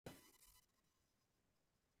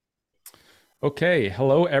Okay,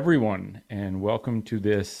 hello everyone, and welcome to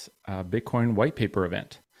this Bitcoin white paper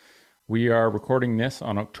event. We are recording this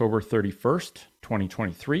on October 31st,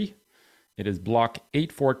 2023. It is block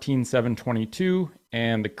 814,722,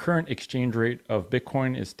 and the current exchange rate of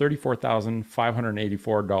Bitcoin is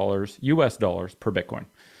 $34,584 US dollars per Bitcoin.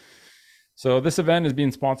 So this event is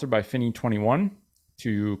being sponsored by Finny21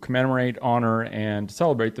 to commemorate, honor, and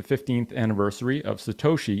celebrate the 15th anniversary of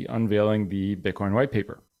Satoshi unveiling the Bitcoin white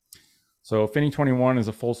paper. So Finny21 is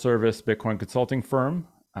a full-service Bitcoin consulting firm.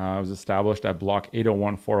 It was established at block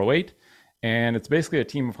 801408, and it's basically a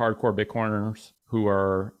team of hardcore Bitcoiners who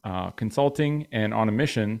are consulting and on a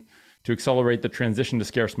mission to accelerate the transition to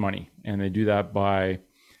scarce money. And they do that by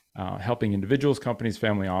helping individuals, companies,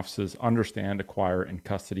 family offices understand, acquire, and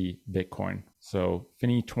custody Bitcoin. So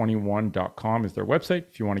finny21.com is their website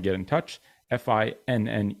if you want to get in touch.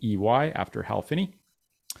 Finney after Hal Finney.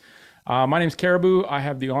 My name is Caribou. I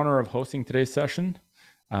have the honor of hosting today's session.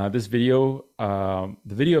 The video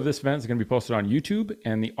of this event is going to be posted on YouTube,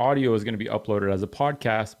 and the audio is going to be uploaded as a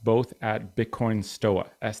podcast, both at Bitcoin Stoa,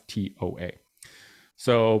 STOA.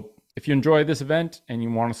 So if you enjoy this event and you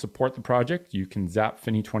want to support the project, you can zap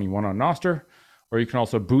Finny21 on Nostr, or you can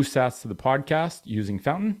also boost sats to the podcast using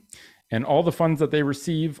Fountain. And all the funds that they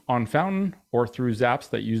receive on Fountain or through zaps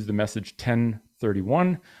that use the message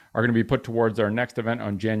 1031 are going to be put towards our next event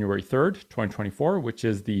on January 3rd, 2024, which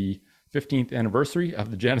is the 15th anniversary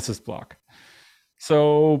of the Genesis block.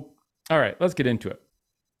 So, all right, let's get into it.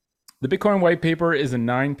 The Bitcoin white paper is a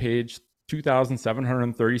 9-page,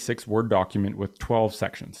 2,736 word document with 12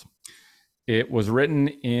 sections. It was written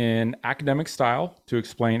in academic style to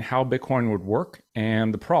explain how Bitcoin would work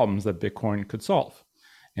and the problems that Bitcoin could solve.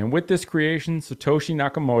 And with this creation, Satoshi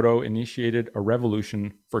Nakamoto initiated a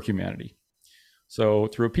revolution for humanity. So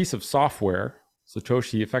through a piece of software,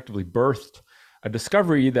 Satoshi effectively birthed a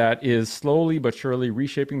discovery that is slowly but surely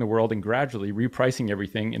reshaping the world and gradually repricing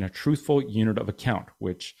everything in a truthful unit of account,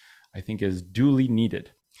 which I think is duly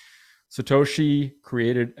needed. Satoshi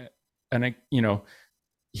created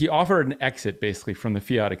he offered an exit basically from the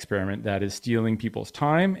fiat experiment that is stealing people's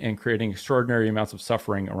time and creating extraordinary amounts of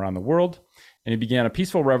suffering around the world. And he began a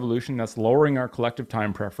peaceful revolution that's lowering our collective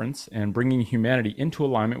time preference and bringing humanity into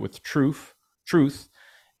alignment with truth,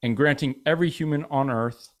 and granting every human on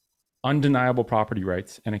Earth undeniable property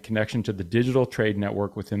rights and a connection to the digital trade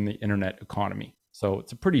network within the internet economy. So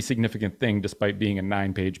it's a pretty significant thing despite being a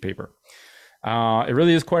 9-page paper. It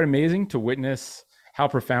really is quite amazing to witness how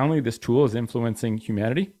profoundly this tool is influencing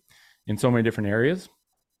humanity in so many different areas.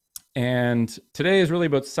 And today is really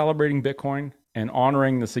about celebrating Bitcoin and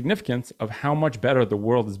honoring the significance of how much better the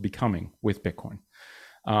world is becoming with Bitcoin.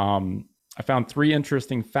 I found 3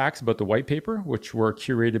 interesting facts about the white paper, which were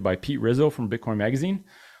curated by Pete Rizzo from Bitcoin Magazine.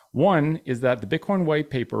 One is that the Bitcoin white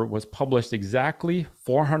paper was published exactly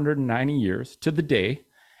 490 years to the day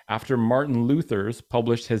after Martin Luther's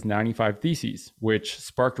published his 95 Theses, which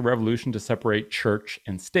sparked a revolution to separate church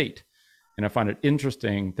and state. And I find it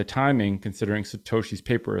interesting, the timing, considering Satoshi's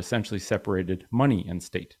paper essentially separated money and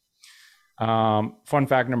state. Fun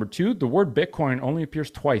fact number 2, the word Bitcoin only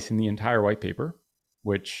appears twice in the entire white paper,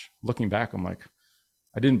 which looking back, I'm like,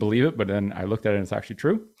 I didn't believe it, but then I looked at it and it's actually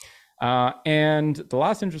true. And the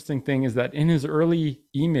last interesting thing is that in his early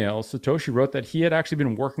emails, Satoshi wrote that he had actually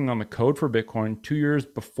been working on the code for Bitcoin 2 years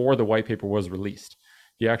before the white paper was released.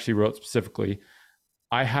 He actually wrote specifically,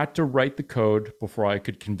 I had to write the code before I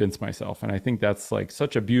could convince myself. And I think that's like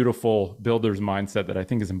such a beautiful builder's mindset that I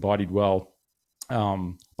think is embodied well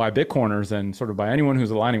by Bitcoiners and sort of by anyone who's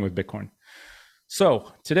aligning with Bitcoin.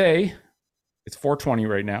 So today, it's 4:20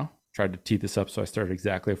 right now. Tried to tee this up, so I started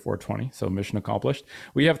exactly at 4:20, so mission accomplished.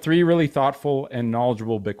 We have 3 really thoughtful and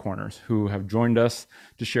knowledgeable Bitcoiners who have joined us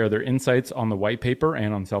to share their insights on the white paper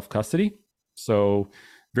and on self-custody. So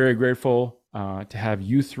very grateful to have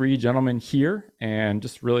you 3 gentlemen here and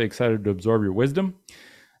just really excited to absorb your wisdom.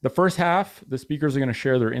 The first half, the speakers are going to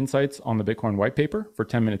share their insights on the Bitcoin white paper for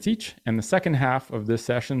 10 minutes each. And the second half of this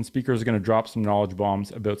session, speakers are going to drop some knowledge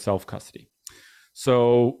bombs about self-custody.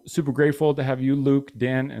 So super grateful to have you, Luke,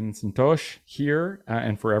 Dan, and Santosh here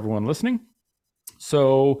and for everyone listening.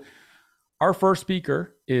 So our first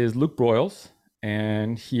speaker is Luke Broyles,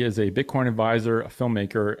 and he is a Bitcoin advisor, a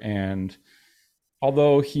filmmaker, and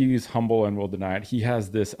although he's humble and will deny it, he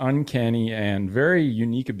has this uncanny and very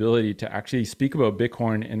unique ability to actually speak about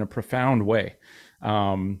Bitcoin in a profound way.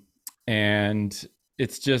 And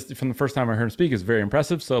it's just, from the first time I heard him speak, it's very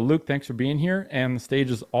impressive. So Luke, thanks for being here. And the stage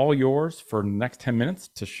is all yours for the next 10 minutes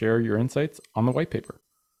to share your insights on the white paper.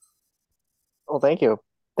 Well, thank you.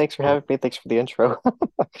 Thanks for having me. Thanks for the intro.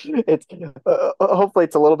 It's hopefully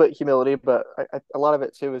it's a little bit humility, but a lot of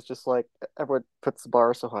it too is just like everyone puts the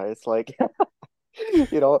bar so high. It's like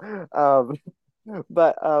you know, um,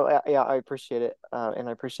 but yeah, I appreciate it, and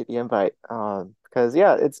I appreciate the invite, because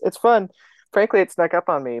yeah, it's fun. Frankly, it snuck up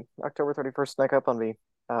on me. October 31st snuck up on me.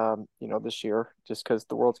 This year, just because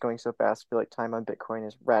the world's going so fast. I feel like time on Bitcoin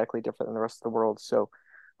is radically different than the rest of the world. So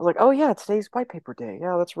I was like, oh yeah, today's white paper day.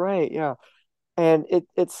 Yeah, that's right. Yeah. And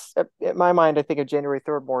it's in my mind, I think of January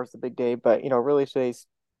 3rd more as the big day, but really today's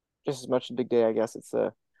just as much a big day, I guess. It's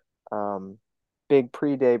a um big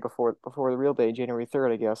pre-day before the real day, January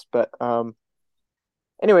 3rd, I guess. But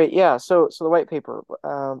anyway, yeah, so the white paper,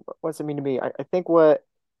 what does it mean to me?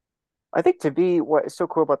 I think to be what is so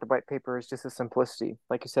cool about the white paper is just the simplicity.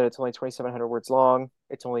 Like you said, it's only 2,700 words long.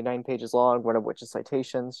 It's only 9 pages long, one of which is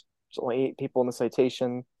citations. There's only 8 people in the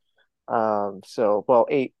citation. Well,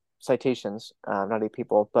 8 citations, not 8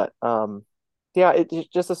 people, but yeah,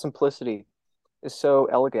 just the simplicity is so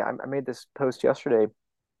elegant. I made this post yesterday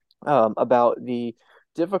about the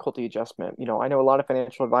difficulty adjustment. I know a lot of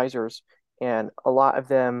financial advisors, and a lot of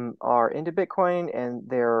them are into Bitcoin and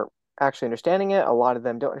they're actually understanding it. A lot of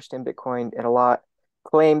them don't understand Bitcoin, and a lot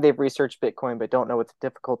claim they've researched Bitcoin but don't know what the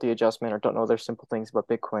difficulty adjustment or don't know there's simple things about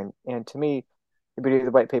Bitcoin. And to me, the beauty of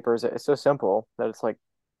the white paper is it's so simple that it's like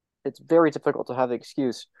it's very difficult to have the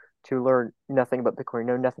excuse to learn nothing about Bitcoin,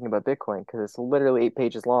 know nothing about Bitcoin, because it's literally 8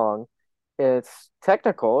 pages long. It's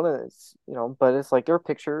technical, and but it's like there are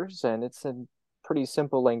pictures and it's in pretty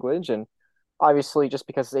simple language. And obviously, just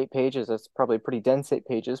because it's 8 pages, it's probably pretty dense 8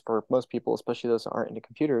 pages for most people, especially those that aren't into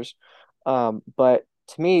computers. But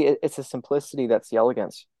to me, it's the simplicity that's the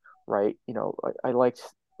elegance, right?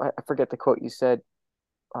 I forget the quote you said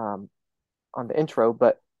um, on the intro,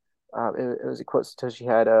 but it was a quote Satoshi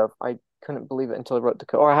had of, I couldn't believe it until I wrote the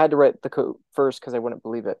code, or I had to write the code first because I wouldn't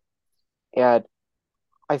believe it. And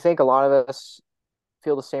I think a lot of us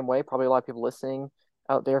feel the same way. Probably a lot of people listening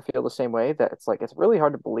out there feel the same way, that it's like it's really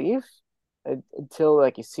hard to believe until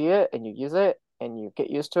like you see it and you use it and you get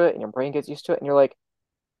used to it and your brain gets used to it and you're like,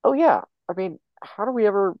 oh yeah, I mean, how do we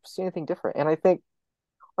ever see anything different? And I think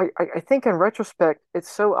in retrospect, it's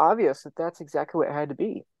so obvious that that's exactly what it had to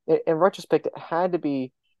be. In retrospect, it had to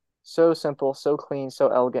be so simple, so clean, so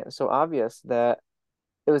elegant, and so obvious that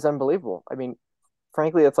it was unbelievable. I mean,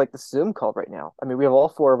 frankly, it's like the Zoom call right now. I mean, we have all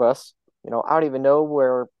four of us. I don't even know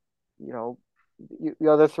where, you know,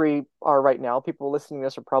 the other three are right now. People listening to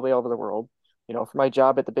this are probably all over the world. For my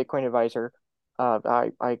job at the Bitcoin Advisor,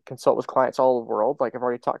 I consult with clients all over the world. Like I've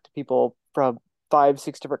already talked to people from 5,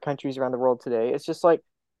 6 different countries around the world today. It's just like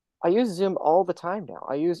I use Zoom all the time now.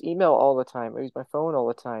 I use email all the time. I use my phone all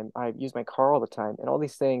the time. I use my car all the time. And all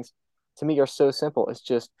these things to me are so simple. It's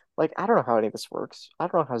just like, I don't know how any of this works. I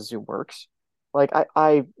don't know how Zoom works. Like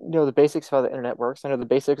I know the basics of how the internet works. I know the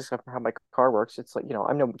basics of how my car works. It's like,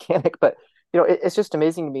 I'm no mechanic, but it's just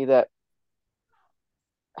amazing to me that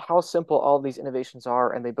how simple all these innovations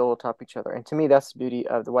are, and they build on top of each other. And to me, that's the beauty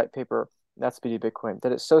of the white paper. That's the beauty of Bitcoin,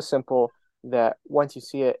 that it's so simple that once you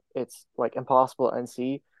see it, it's like impossible to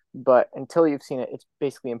unsee. But until you've seen it, it's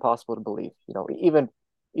basically impossible to believe. Even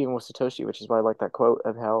with Satoshi, which is why I like that quote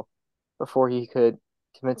of how before he could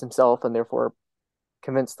convince himself and therefore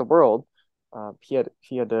convince the world, he had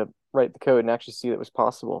to write the code and actually see that it was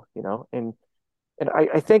possible. And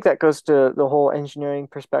I think that goes to the whole engineering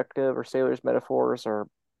perspective or sailor's metaphors, or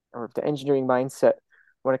the engineering mindset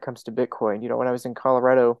when it comes to Bitcoin. When I was in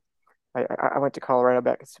Colorado, I went to Colorado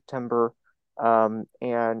back in September, and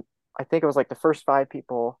I think it was like the first 5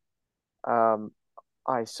 people um,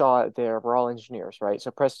 I saw there were all engineers, right?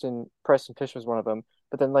 So Preston Fish was one of them,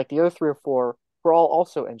 but then like the other 3 or 4 were all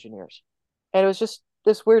also engineers, and it was just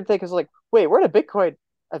this weird thing because like, wait, we're at a Bitcoin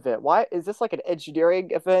event. Why is this like an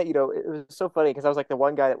engineering event? It was so funny because I was like the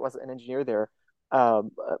one guy that wasn't an engineer there,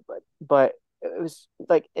 but it was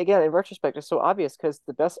like, again, in retrospect, it's so obvious because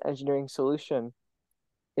the best engineering solution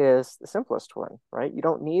is the simplest one, right? You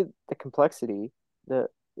don't need the complexity. The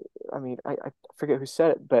I mean, I forget who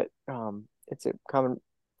said it, but it's a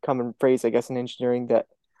common phrase, I guess, in engineering, that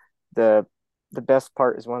the the best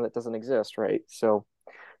part is one that doesn't exist, right? So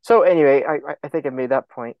anyway, I think I made that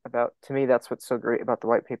point about, to me, that's what's so great about the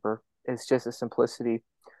white paper. It's just the simplicity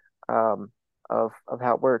um, of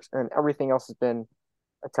how it works, and everything else has been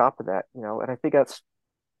atop of that. And I think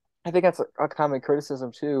that's a common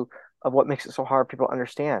criticism too of what makes it so hard for people to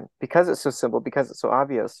understand, because it's so simple, because it's so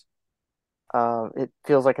obvious. It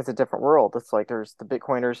feels like it's a different world. It's like there's the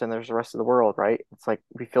Bitcoiners and there's the rest of the world, right? It's like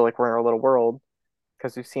we feel like we're in our little world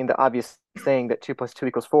because we've seen the obvious thing that 2 + 2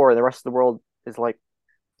 = 4, and the rest of the world is like,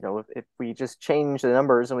 if we just change the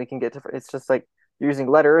numbers and we can get different, it's just like you're using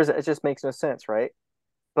letters. It just makes no sense, right?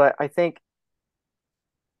 But I think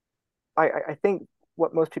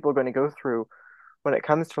what most people are going to go through when it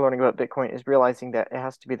comes to learning about Bitcoin is realizing that it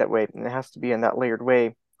has to be that way, and it has to be in that layered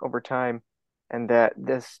way over time, and that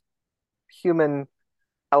this human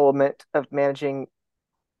element of managing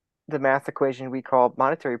the math equation we call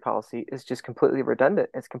monetary policy is just completely redundant.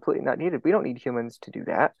 It's completely not needed. We don't need humans to do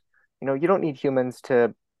that. You don't need humans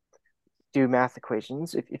to do math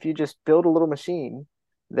equations. If you just build a little machine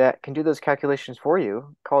that can do those calculations for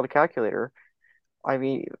you, call it a calculator. I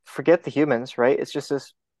mean, forget the humans, right? It's just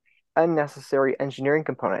this unnecessary engineering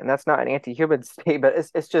component. And that's not an anti-human statement.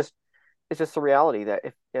 It's just the reality that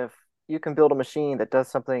if you can build a machine that does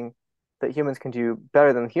something that humans can do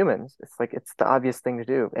better than humans, it's like it's the obvious thing to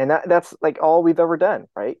do. And that's like all we've ever done,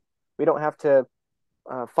 right? We don't have to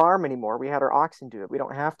farm anymore. We had our oxen do it. We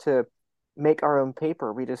don't have to make our own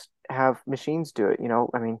paper. We just have machines do it.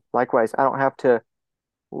 I mean, likewise, I don't have to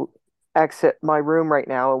exit my room right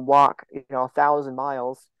now and walk, 1,000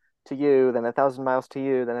 miles to you, then 1,000 miles to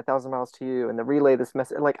you, then 1,000 miles to you, and then relay this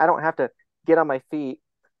message. Like I don't have to get on my feet,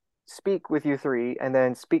 speak with you three, and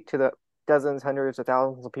then speak to the dozens, hundreds of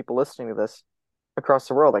thousands of people listening to this across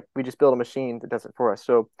the world. Like we just build a machine that does it for us.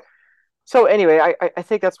 So anyway, I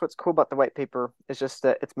think that's what's cool about the white paper is just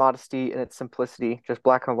that its modesty and its simplicity, just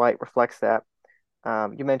black and white, reflects that.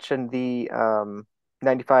 You mentioned the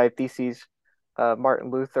 95 Theses.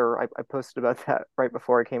 Martin Luther, I posted about that right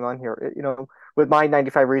before I came on here. With my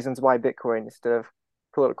 95 reasons why Bitcoin instead of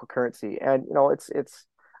political currency, and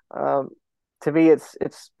um, to me it's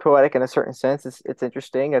poetic in a certain sense. It's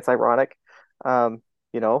interesting. It's ironic. And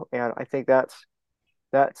I think that's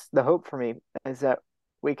the hope for me is that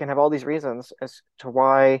we can have all these reasons as to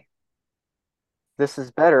why this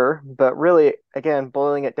is better, but really, again,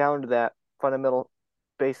 boiling it down to that fundamental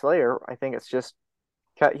base layer, I think it's just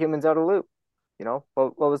cut humans out of the loop.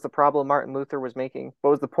 What was the problem Martin Luther was making?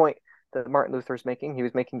 What was the point that Martin Luther was making? He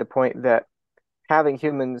was making the point that having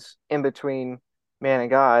humans in between man and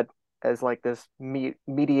God as like this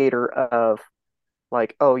mediator of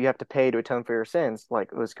like, oh, you have to pay to atone for your sins, like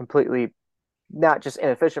it was completely not just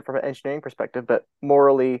inefficient from an engineering perspective, but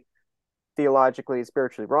morally, theologically,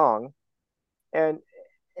 spiritually wrong. And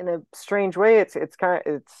in a strange way, it's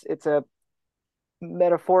a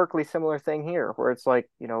metaphorically similar thing here, where it's like,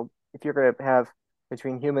 if you're going to have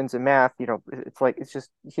between humans and math, it's like it's just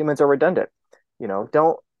humans are redundant.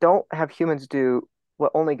 Don't have humans do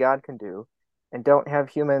what only God can do, and don't have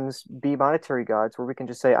humans be monetary gods where we can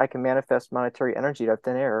just say, I can manifest monetary energy out of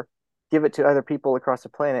thin air, give it to other people across the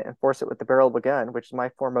planet, and force it with the barrel of a gun, which is my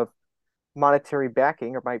form of monetary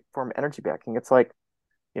backing or my form of energy backing. It's like,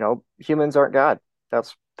 humans aren't God.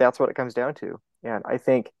 That's what it comes down to. And I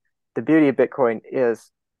think the beauty of Bitcoin is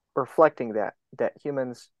reflecting that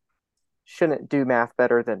humans shouldn't do math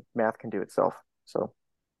better than math can do itself. So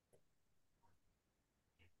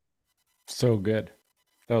So good.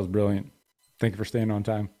 That was brilliant. Thank you for staying on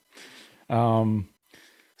time. Um,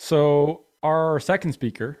 so our second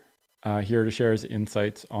speaker here to share his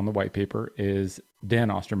insights on the white paper is Dan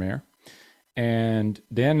Ostermeyer. And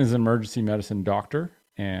Dan is an emergency medicine doctor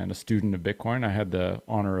and a student of Bitcoin. I had the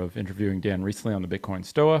honor of interviewing Dan recently on the Bitcoin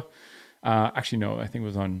Stoa. Actually, no, I think it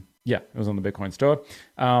was on the Bitcoin Stoa.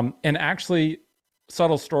 And actually,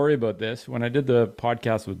 subtle story about this. When I did the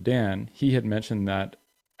podcast with Dan, he had mentioned that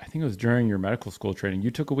I think it was during your medical school training, you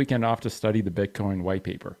took a weekend off to study the Bitcoin white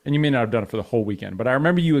paper. And you may not have done it for the whole weekend, but I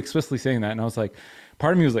remember you explicitly saying that. And I was like,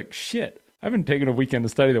 part of me was like, shit, I haven't taken a weekend to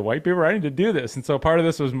study the white paper. I need to do this. And so part of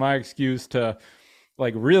this was my excuse to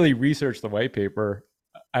like really research the white paper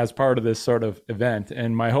as part of this sort of event.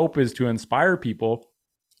 And my hope is to inspire people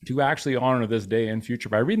to actually honor this day in future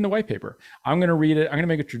by reading the white paper. I'm going to read it. I'm going to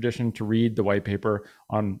make a tradition to read the white paper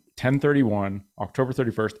on 10/31, October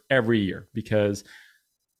 31st every year, because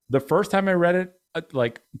the first time I read it,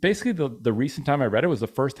 like basically the recent time I read it was the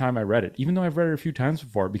first time I read it, even though I've read it a few times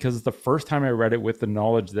before, because it's the first time I read it with the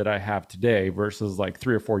knowledge that I have today versus like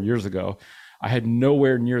 3 or 4 years ago. I had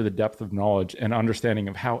nowhere near the depth of knowledge and understanding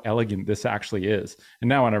of how elegant this actually is. And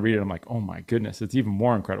now when I read it, I'm like, oh my goodness, it's even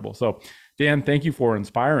more incredible. So Dan, thank you for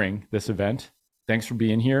inspiring this event. Thanks for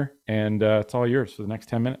being here. And it's all yours for the next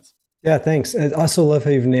 10 minutes. Yeah, thanks. I also love how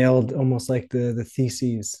you've nailed almost like the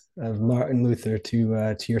theses of Martin Luther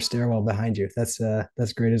to your stairwell behind you.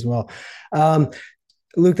 That's great as well.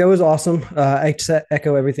 Luke, that was awesome. I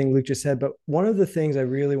echo everything Luke just said, but one of the things I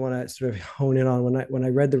really want to sort of hone in on when I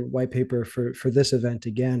read the white paper for this event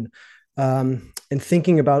again, and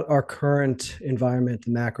thinking about our current environment,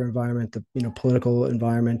 the macro environment, the political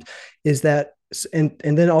environment, is that and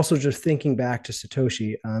then also just thinking back to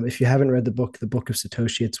Satoshi. If you haven't read the Book of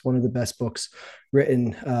Satoshi, it's one of the best books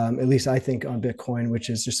written, at least I think, on Bitcoin, which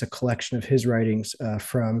is just a collection of his writings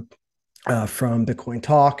from Bitcoin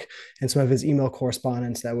Talk and some of his email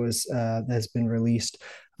correspondence that has been released.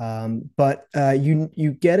 But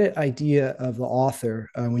you get an idea of the author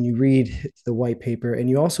when you read the white paper, and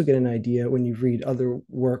you also get an idea when you read other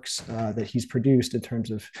works that he's produced in terms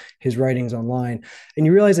of his writings online, and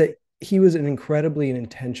you realize that he was an incredibly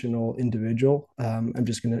intentional individual. I'm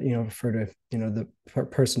just going to, refer to, the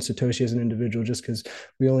person Satoshi as an individual, just because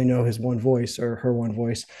we only know his one voice or her one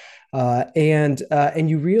voice. And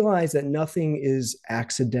you realize that nothing is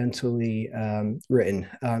accidentally written.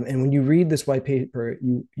 And when you read this white paper,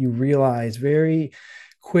 you realize very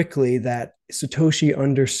quickly that Satoshi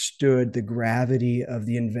understood the gravity of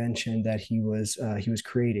the invention that he was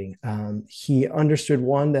creating. He understood,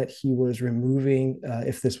 one, that he was removing,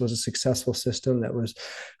 if this was a successful system that was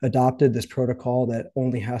adopted, this protocol that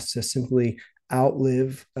only has to simply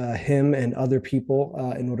outlive him and other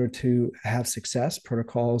people in order to have success.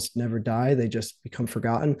 Protocols never die, they just become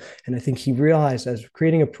forgotten. And I think he realized, as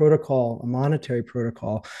creating a protocol, a monetary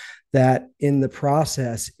protocol, that in the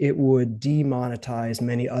process it would demonetize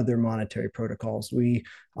many other monetary protocols. We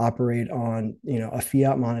operate on, a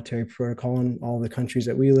fiat monetary protocol in all the countries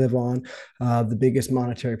that we live on. The biggest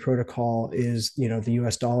monetary protocol is, the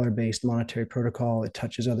US dollar based monetary protocol. It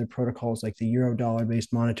touches other protocols like the euro dollar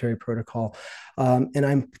based monetary protocol. And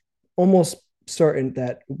I'm almost certain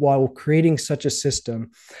that while creating such a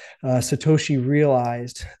system, Satoshi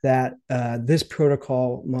realized that this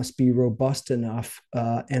protocol must be robust enough,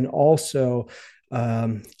 and also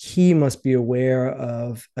he must be aware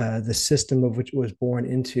of the system of which it was born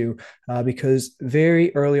into, because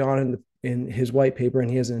very early on in his white paper,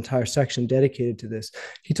 and he has an entire section dedicated to this,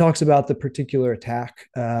 he talks about the particular attack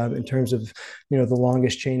in terms of, the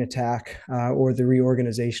longest chain attack or the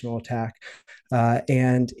reorganizational attack.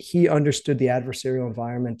 And he understood the adversarial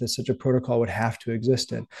environment that such a protocol would have to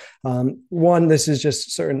exist in. One, this is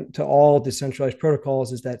just certain to all decentralized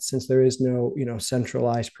protocols, is that since there is no,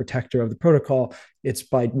 centralized protector of the protocol, it's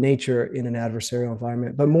by nature in an adversarial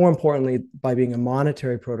environment. But more importantly, by being a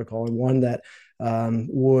monetary protocol, and one that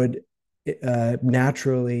would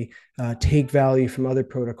naturally take value from other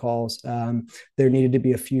protocols, there needed to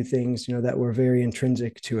be a few things, that were very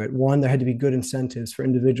intrinsic to it. One, there had to be good incentives for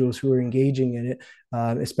individuals who were engaging in it,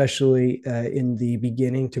 especially in the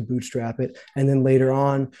beginning, to bootstrap it, and then later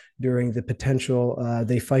on during the potential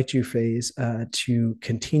they fight you phase to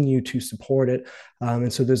continue to support it.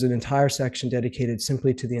 And so there's an entire section dedicated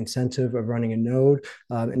simply to the incentive of running a node.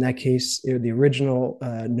 In that case, the original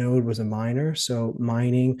node was a miner, so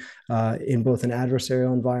mining in both an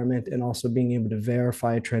adversarial environment and also being able to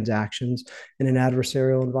verify transactions in an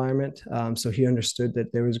adversarial environment. So he understood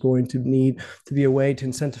that there was going to need to be a way to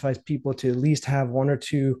incentivize people to at least have one or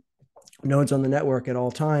two nodes on the network at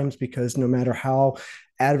all times, because no matter how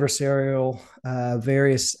adversarial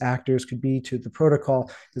various actors could be to the protocol,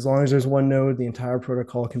 as long as there's one node, the entire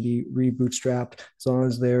protocol can be rebootstrapped. As long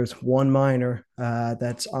as there's one miner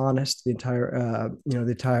that's honest, the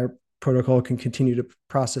entire protocol can continue to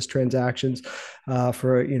process transactions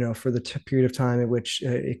for the period of time in which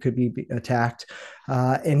it could be attacked.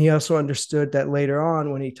 And he also understood that later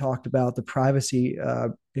on, when he talked about the privacy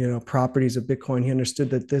properties of Bitcoin, he understood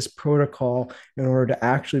that this protocol, in order to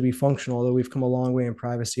actually be functional, although we've come a long way in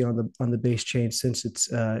privacy on the base chain since its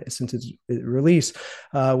release,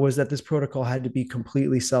 was that this protocol had to be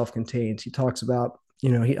completely self-contained. He talks about,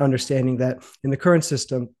 he understanding that in the current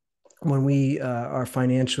system, when we are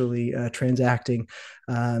financially transacting,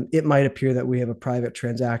 it might appear that we have a private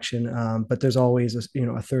transaction, but there's always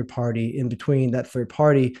a third party in between. That third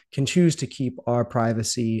party can choose to keep our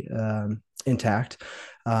privacy intact,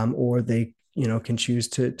 or they can choose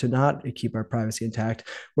to not keep our privacy intact.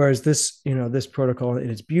 Whereas this protocol, in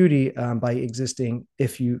its beauty, by existing,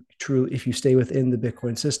 if you stay within the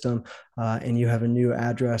Bitcoin system and you have a new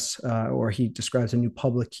address, or he describes a new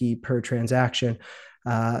public key per transaction,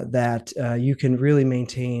 that you can really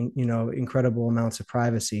maintain, incredible amounts of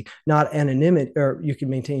privacy, not anonymity, or you can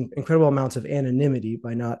maintain incredible amounts of anonymity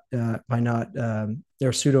by not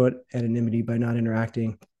or pseudo anonymity by not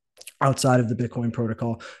interacting outside of the Bitcoin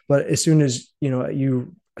protocol. But as soon as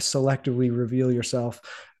you selectively reveal yourself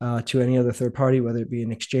to any other third party, whether it be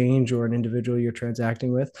an exchange or an individual you're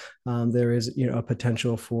transacting with, there is a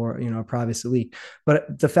potential for a privacy leak.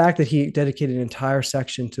 But the fact that he dedicated an entire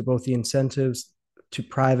section to both the incentives to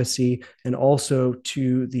privacy and also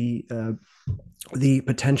to the the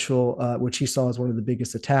potential, which he saw as one of the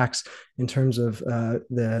biggest attacks in terms of a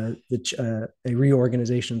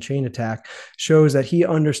reorganization chain attack, shows that he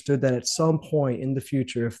understood that at some point in the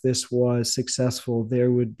future, if this was successful,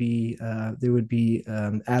 there would be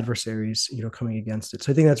adversaries, coming against it.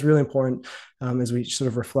 So I think that's really important as we sort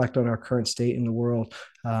of reflect on our current state in the world.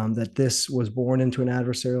 That this was born into an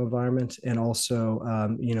adversarial environment, and also,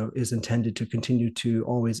 is intended to continue to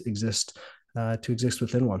always exist, to exist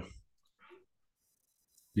within one.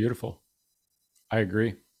 Beautiful. I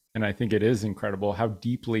agree. And I think it is incredible how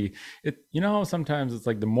deeply sometimes it's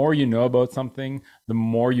like the more you know about something, the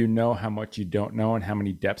more you know how much you don't know and how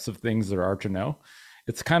many depths of things there are to know.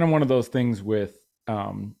 It's kind of one of those things with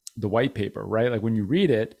the white paper, right? Like when you read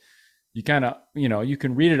it, you kind of, you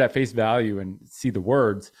can read it at face value and see the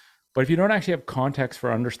words. But if you don't actually have context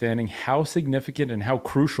for understanding how significant and how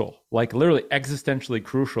crucial, like literally existentially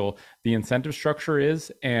crucial, the incentive structure is,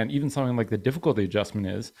 and even something like the difficulty adjustment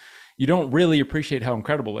is, you don't really appreciate how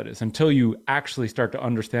incredible it is until you actually start to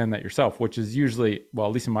understand that yourself, which is usually, well,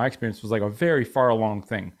 at least in my experience, was like a very far along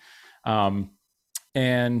thing.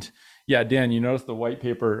 And yeah, Dan, you noticed the white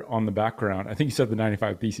paper on the background. I think you said the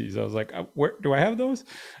 95 Theses. I was like, where do I have those?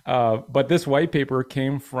 But this white paper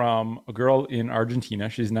came from a girl in Argentina.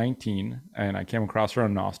 She's 19, and I came across her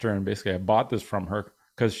on Nostr, and basically I bought this from her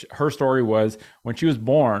because her story was when she was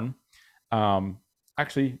born.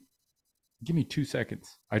 Actually, give me 2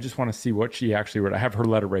 seconds. I just want to see what she actually wrote. I have her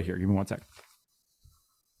letter right here. Give me 1 second.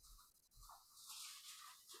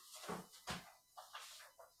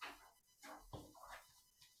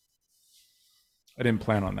 I didn't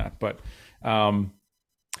plan on that, but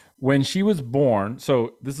when she was born,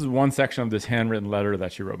 so this is one section of this handwritten letter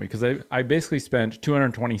that she wrote me, because I basically spent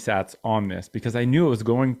 220 sats on this because I knew it was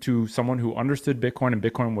going to someone who understood Bitcoin, and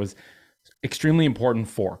Bitcoin was extremely important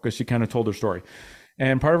for, because she kind of told her story.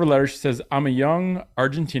 And part of her letter, she says, I'm a young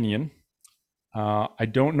Argentinian. I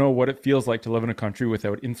don't know what it feels like to live in a country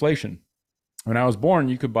without inflation. When I was born,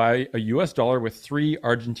 you could buy a US dollar with 3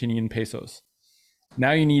 Argentinian pesos.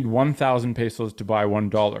 Now you need 1,000 pesos to buy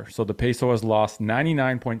 $1. So the peso has lost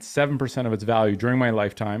 99.7% of its value during my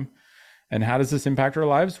lifetime. And how does this impact our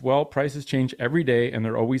lives? Well, prices change every day and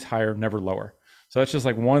they're always higher, never lower. So that's just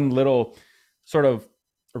like one little sort of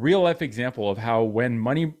real life example of how when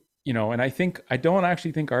money, and I don't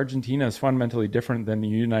actually think Argentina is fundamentally different than the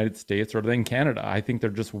United States or than Canada. I think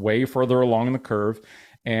they're just way further along the curve.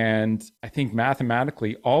 And I think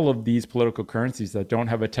mathematically, all of these political currencies that don't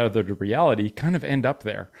have a tether to reality kind of end up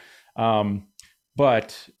there.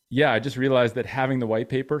 But yeah, I just realized that having the white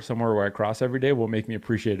paper somewhere where I cross every day will make me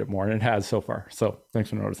appreciate it more. And it has so far. So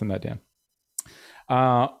thanks for noticing that, Dan.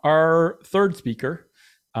 Our third speaker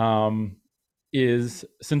is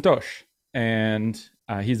Santosh. And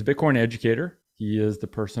he's a Bitcoin educator. He is the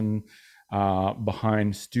person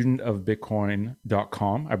behind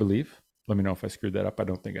studentofbitcoin.com, I believe. Let me know if I screwed that up. I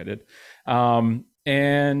don't think I did.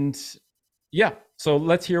 And yeah, so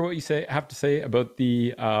let's hear what you have to say about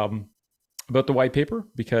the white paper,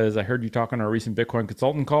 because I heard you talk on our recent Bitcoin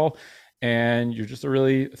consultant call, and you're just a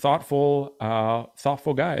really thoughtful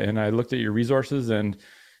guy. And I looked at your resources, and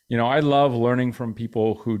I love learning from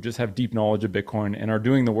people who just have deep knowledge of Bitcoin and are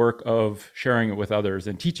doing the work of sharing it with others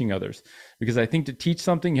and teaching others. Because I think to teach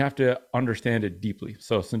something, you have to understand it deeply.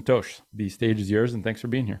 So Santosh, the stage is yours, and thanks for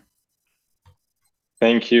being here.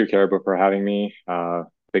 Thank you, Caribou, for having me.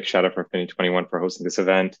 Big shout out for Infinity21 for hosting this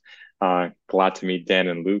event. Glad to meet Dan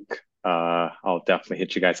and Luke. I'll definitely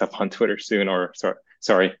hit you guys up on Twitter soon, or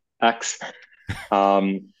sorry, X.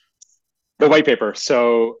 The white paper.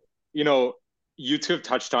 So, you two have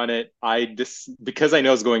touched on it. Because I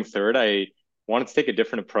know it's going third, I wanted to take a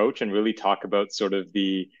different approach and really talk about sort of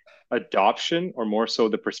the adoption, or more so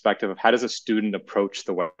the perspective of how does a student approach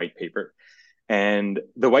the white paper. And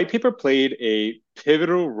the white paper played a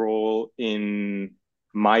pivotal role in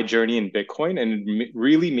my journey in Bitcoin, and it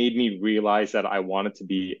really made me realize that I wanted to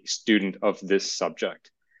be a student of this subject.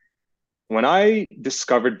 When I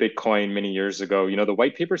discovered Bitcoin many years ago, the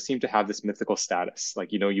white paper seemed to have this mythical status.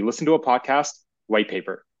 Like, you listen to a podcast, white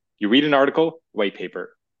paper. You read an article, white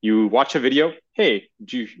paper. You watch a video, hey,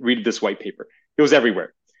 did you read this white paper? It was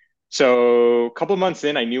everywhere. So a couple of months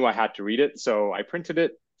in, I knew I had to read it. So I printed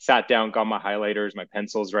it, sat down, got my highlighters, my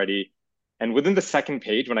pencils ready. And within the second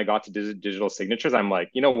page, when I got to digital signatures, I'm like,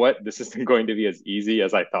 you know what? This isn't going to be as easy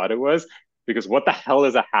as I thought it was, because what the hell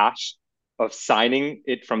is a hash of signing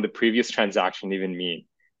it from the previous transaction even mean?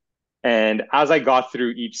 And as I got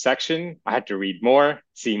through each section, I had to read more,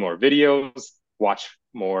 see more videos, watch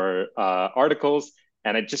more articles,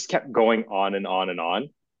 and it just kept going on and on and on.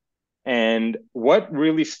 And what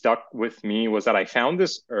really stuck with me was that I found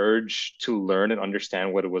this urge to learn and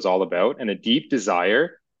understand what it was all about and a deep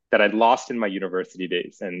desire that I'd lost in my university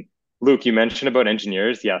days. And Luke, you mentioned about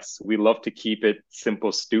engineers. Yes, we love to keep it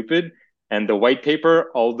simple, stupid. And the white paper,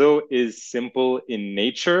 although is simple in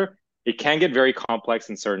nature, it can get very complex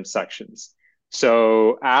in certain sections.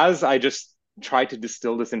 So as I just tried to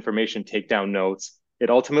distill this information, take down notes, it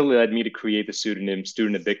ultimately led me to create the pseudonym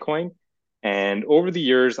Student of Bitcoin. And over the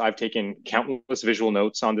years, I've taken countless visual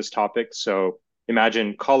notes on this topic. So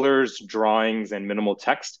imagine colors, drawings, and minimal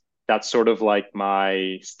text. That's sort of like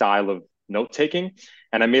my style of note taking.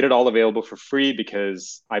 And I made it all available for free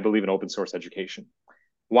because I believe in open source education.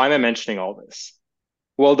 Why am I mentioning all this?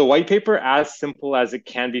 Well, the white paper, as simple as it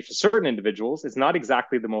can be for certain individuals, is not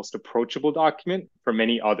exactly the most approachable document for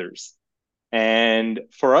many others. And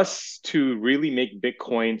for us to really make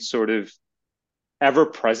Bitcoin sort of ever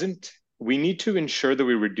present, we need to ensure that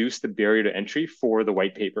we reduce the barrier to entry for the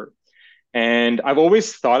white paper. And I've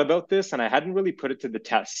always thought about this and I hadn't really put it to the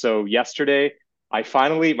test. So yesterday, my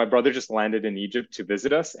brother just landed in Egypt to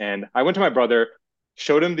visit us. And I went to my brother,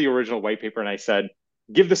 showed him the original white paper, and I said,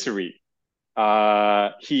 give this a read.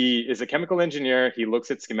 He is a chemical engineer. He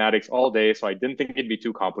looks at schematics all day. So I didn't think it'd be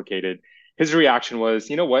too complicated. His reaction was,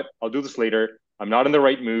 you know what? I'll do this later. I'm not in the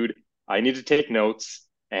right mood. I need to take notes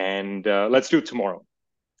and let's do it tomorrow.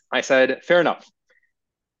 I said, fair enough.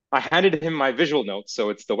 I handed him my visual notes. So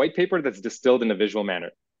it's the white paper that's distilled in a visual manner.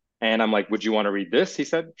 And I'm like, would you want to read this? He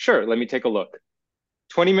said, sure, let me take a look.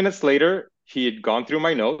 20 minutes later, he had gone through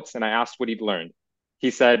my notes and I asked what he'd learned.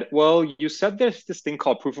 He said, well, you said there's this thing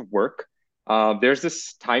called proof of work. There's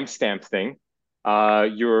this timestamp thing.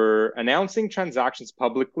 You're announcing transactions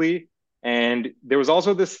publicly. And there was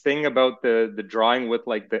also this thing about the drawing with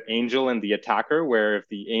like the angel and the attacker, where if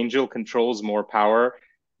the angel controls more power,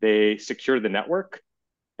 they secure the network.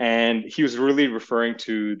 And he was really referring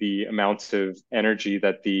to the amounts of energy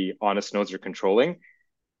that the honest nodes are controlling.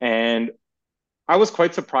 And I was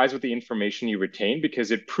quite surprised with the information he retained because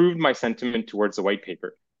it proved my sentiment towards the white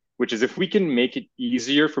paper, which is if we can make it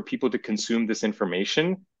easier for people to consume this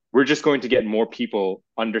information, we're just going to get more people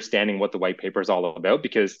understanding what the white paper is all about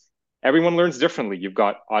because everyone learns differently. You've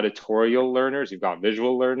got auditorial learners, you've got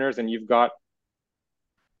visual learners, and you've got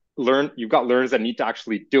learners that need to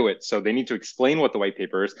actually do it. So they need to explain what the white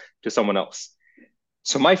paper is to someone else.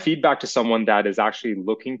 So my feedback to someone that is actually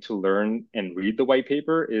looking to learn and read the white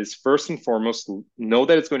paper is first and foremost, know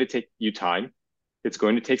that it's going to take you time. It's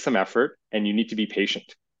going to take some effort and you need to be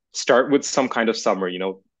patient. Start with some kind of summary,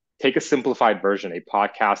 take a simplified version, a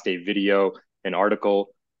podcast, a video, an article,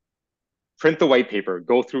 print the white paper,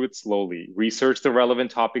 go through it slowly, research the relevant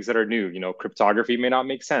topics that are new. Cryptography may not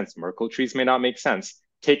make sense, Merkle trees may not make sense.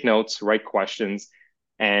 Take notes, write questions.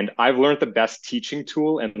 And I've learned the best teaching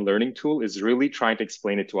tool and learning tool is really trying to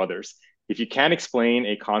explain it to others. If you can't explain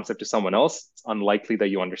a concept to someone else, it's unlikely that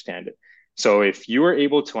you understand it. So if you are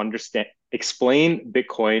able to explain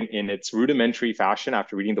Bitcoin in its rudimentary fashion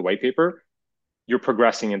after reading the white paper, you're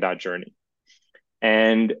progressing in that journey.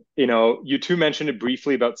 And, you two mentioned it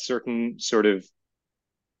briefly about certain sort of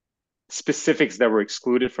specifics that were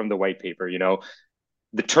excluded from the white paper.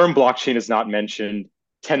 The term blockchain is not mentioned.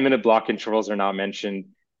 10-minute block intervals are not mentioned.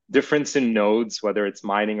 Difference in nodes, whether it's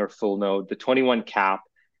mining or full node, the 21 cap.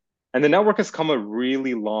 And the network has come a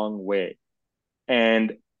really long way.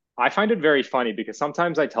 And I find it very funny because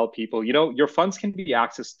sometimes I tell people, your funds can be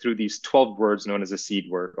accessed through these 12 words known as a seed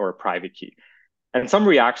word or a private key. And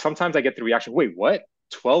sometimes I get the reaction, wait, what?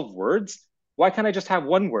 12 words? Why can't I just have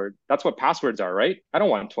one word? That's what passwords are, right? I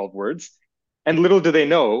don't want 12 words. And little do they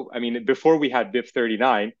know, before we had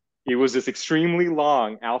BIP39, it was this extremely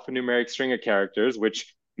long alphanumeric string of characters,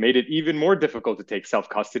 which made it even more difficult to take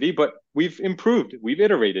self-custody, but we've improved, we've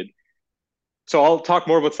iterated. So I'll talk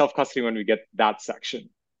more about self-custody when we get that section.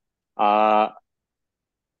 Call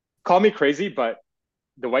me crazy, but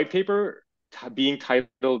the white paper being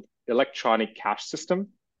titled electronic cash system,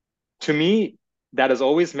 to me, that has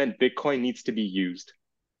always meant Bitcoin needs to be used.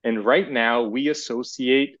 And right now, we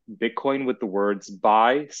associate Bitcoin with the words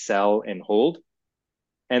buy, sell, and hold.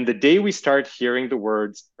 And the day we start hearing the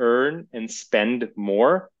words earn and spend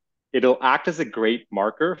more, it'll act as a great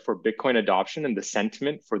marker for Bitcoin adoption and the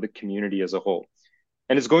sentiment for the community as a whole.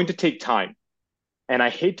 And it's going to take time. And I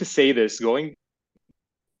hate to say this, going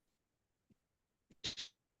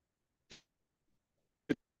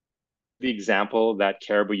the example that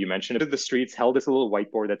Caribou you mentioned, the streets held this little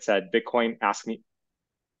whiteboard that said, Bitcoin, ask me.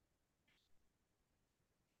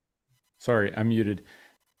 Sorry, I'm muted.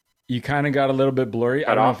 You kind of got a little bit blurry.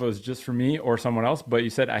 I don't know if it was just for me or someone else, but you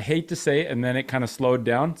said, I hate to say it, and then it kind of slowed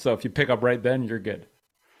down. So if you pick up right then, you're good.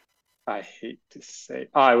 I hate to say,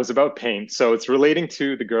 it was about pain. So it's relating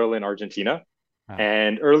to the girl in Argentina. Ah,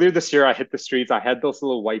 And earlier this year, I hit the streets. I had this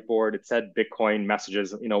little whiteboard. It said Bitcoin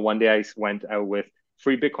messages. One day I went out with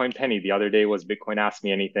free Bitcoin penny. The other day was Bitcoin ask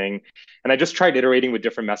me anything. And I just tried iterating with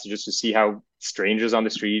different messages to see how strangers on the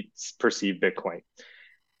streets perceive Bitcoin.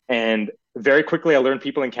 And very quickly, I learned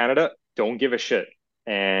people in Canada don't give a shit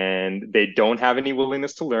and they don't have any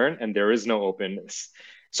willingness to learn, and there is no openness.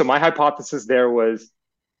 So, my hypothesis there was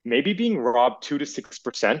maybe being robbed 2 to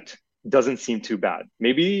 6% doesn't seem too bad.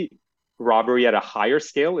 Maybe robbery at a higher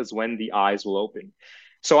scale is when the eyes will open.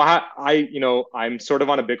 So, I'm sort of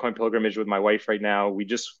on a Bitcoin pilgrimage with my wife right now. We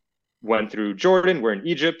just went through Jordan, we're in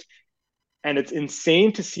Egypt, and it's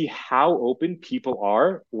insane to see how open people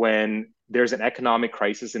are when there's an economic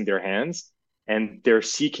crisis in their hands and they're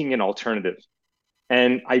seeking an alternative.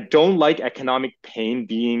 And I don't like economic pain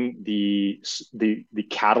being the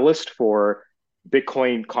catalyst for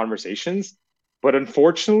Bitcoin conversations, but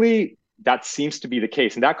unfortunately, that seems to be the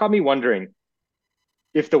case. And that got me wondering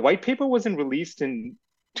if the white paper wasn't released in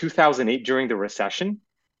 2008 during the recession,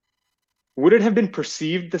 would it have been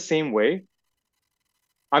perceived the same way?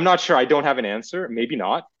 I'm not sure. I don't have an answer. Maybe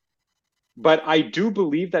not. But I do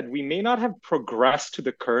believe that we may not have progressed to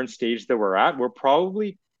the current stage that we're at.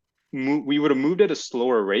 We would have moved at a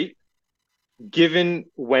slower rate given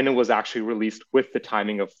when it was actually released with the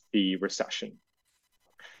timing of the recession.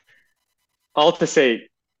 All to say,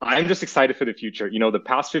 I'm just excited for the future. The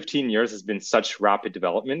past 15 years has been such rapid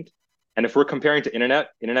development. And if we're comparing to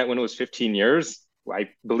internet when it was 15 years, I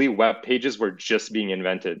believe web pages were just being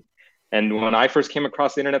invented. And when I first came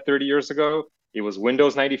across the internet 30 years ago, it was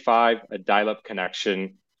Windows 95, a dial-up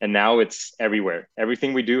connection, and now it's everywhere.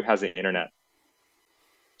 Everything we do has the internet.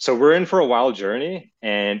 So we're in for a wild journey,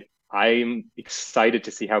 and I'm excited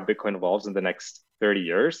to see how Bitcoin evolves in the next 30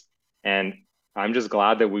 years. And I'm just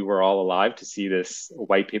glad that we were all alive to see this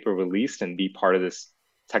white paper released and be part of this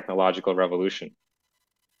technological revolution.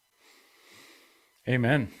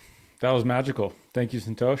 amen. That was magical. Thank you,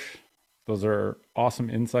 Santosh. Those are awesome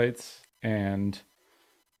insights. And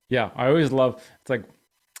yeah, I always love, it's like,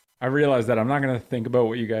 I realize that I'm not going to think about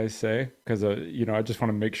what you guys say because, I just want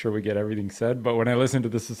to make sure we get everything said. But when I listen to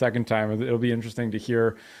this a second time, it'll be interesting to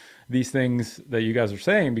hear these things that you guys are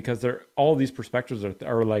saying because all these perspectives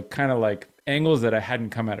are like kind of like angles that I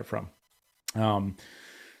hadn't come at it from.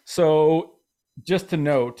 So just to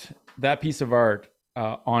note that piece of art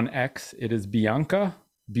on X, it is Bianca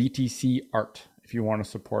BTC Art. If you want to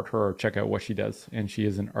support her or check out what she does, and she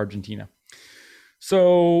is in Argentina.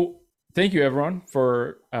 So thank you everyone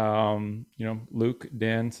for, Luke,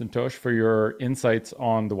 Dan, Santosh, for your insights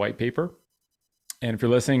on the white paper. And if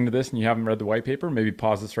you're listening to this and you haven't read the white paper, maybe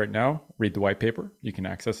pause this right now, read the white paper. You can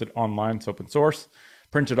access it online, it's open source,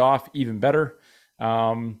 print it off, even better.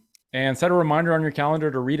 And set a reminder on your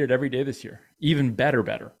calendar to read it every day this year, even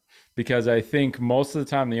better. Because I think most of the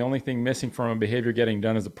time, the only thing missing from a behavior getting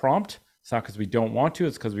done is a prompt. It's not because we don't want to,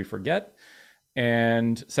 it's because we forget.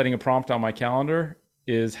 And setting a prompt on my calendar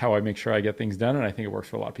is how I make sure I get things done. And I think it works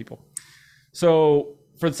for a lot of people. So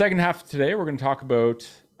for the second half of today, we're going to talk about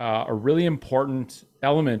a really important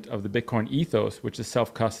element of the Bitcoin ethos, which is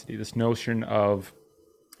self-custody, this notion of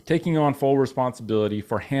taking on full responsibility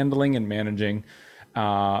for handling and managing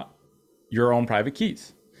your own private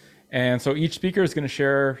keys. And so each speaker is going to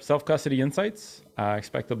share self-custody insights. I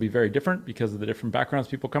expect they'll be very different because of the different backgrounds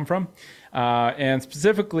people come from. And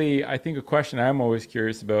specifically, I think a question I'm always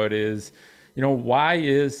curious about is, why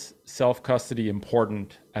is self-custody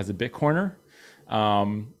important as a Bitcoiner?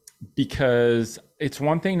 Because it's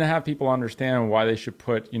one thing to have people understand why they should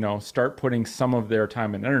start putting some of their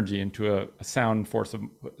time and energy into a sound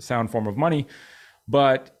form of money,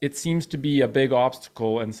 but it seems to be a big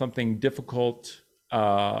obstacle and something difficult.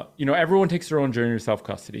 Everyone takes their own journey to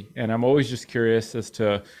self-custody, and I'm always just curious as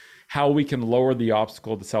to how we can lower the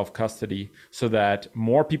obstacle to self-custody so that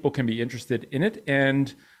more people can be interested in it,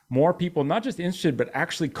 and more people not just interested but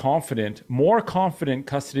actually more confident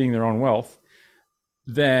custodying their own wealth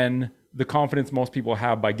than the confidence most people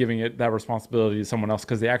have by giving it that responsibility to someone else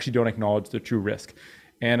because they actually don't acknowledge the true risk.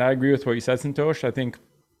 And I agree with what you said, Santosh. I think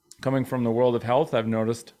coming from the world of health, I've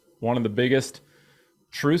noticed one of the biggest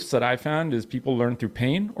truths that I found is people learn through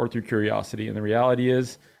pain or through curiosity. And the reality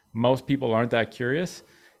is most people aren't that curious.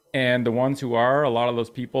 And the ones who are, a lot of those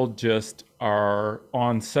people just are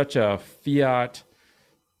on such a fiat,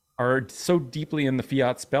 are so deeply in the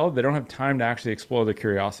fiat spell, they don't have time to actually explore their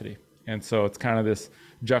curiosity. And so it's kind of this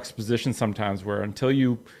juxtaposition sometimes where until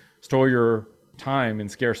you store your time in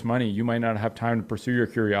scarce money, you might not have time to pursue your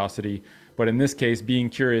curiosity. But in this case, being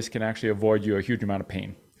curious can actually avoid you a huge amount of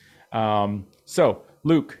pain. So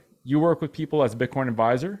Luke, You work with people as a Bitcoin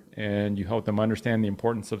advisor and you help them understand the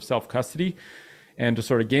importance of self custody and to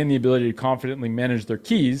sort of gain the ability to confidently manage their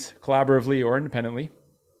keys collaboratively or independently.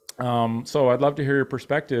 So I'd love to hear your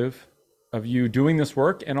perspective of you doing this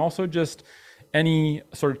work and also just any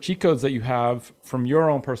sort of cheat codes that you have from your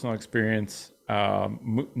own personal experience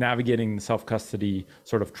navigating the self custody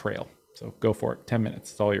sort of trail. So go for it. 10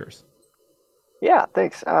 minutes. It's all yours. Yeah,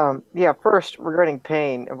 thanks. Yeah, first regarding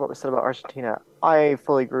pain and what was said about Argentina, I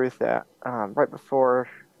fully agree with that. Right before,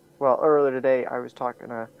 well, earlier today, I was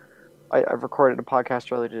talking I recorded a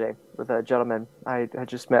podcast earlier today with a gentleman I had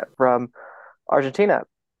just met from Argentina,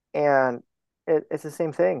 and it's the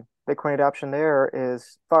same thing. Bitcoin adoption there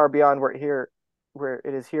is far beyond where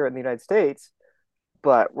it is here in the United States,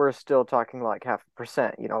 but we're still talking like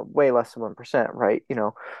 0.5%, way less than 1%, right?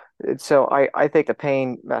 So I think the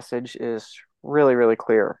pain message is really, really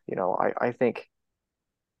clear. I think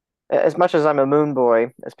as much as I'm a moon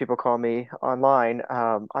boy, as people call me online,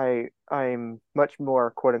 I'm much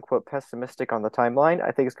more quote unquote pessimistic on the timeline.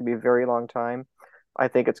 I think it's gonna be a very long time. I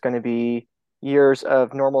think it's going to be years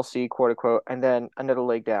of normalcy, quote unquote, and then another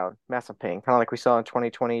leg down, massive pain, kind of like we saw in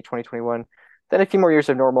 2020, 2021. Then a few more years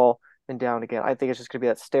of normal, then down again. I think it's just going to be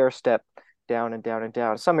that stair step down and down and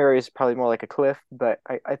down. Some areas probably more like a cliff, but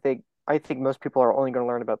I think most people are only going to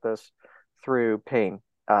learn about this through pain.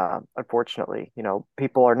 Unfortunately,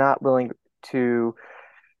 people are not willing to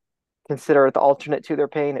consider the alternate to their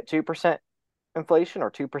pain at 2% inflation or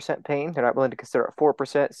 2% pain. They're not willing to consider it 4%,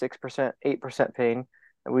 6%, 8% pain.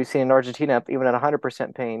 And we've seen in Argentina, even at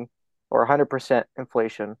 100% pain or 100%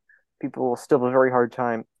 inflation, people will still have a very hard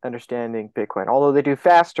time understanding Bitcoin. Although they do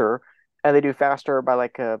faster, and they do faster by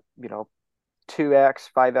like a 2x,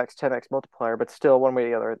 5x, 10x multiplier, but still one way or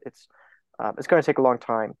the other, it's going to take a long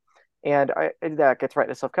time. And that gets right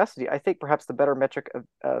to self custody. I think perhaps the better metric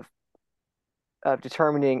of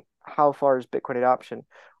determining how far is Bitcoin adoption.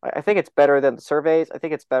 I think it's better than the surveys. I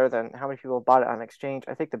think it's better than how many people bought it on exchange.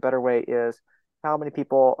 I think the better way is how many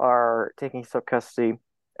people are taking self custody,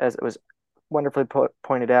 as it was wonderfully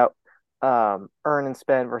pointed out, earn and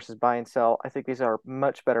spend versus buy and sell. I think these are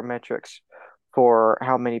much better metrics for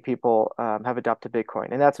how many people have adopted Bitcoin.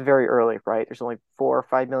 And that's very early, right? There's only 4 or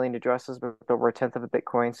 5 million addresses with over a tenth of a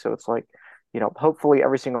Bitcoin. So it's like, hopefully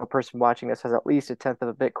every single person watching this has at least a tenth of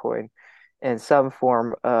a Bitcoin in some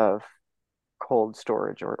form of cold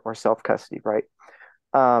storage or self custody, right?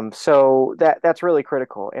 So that's really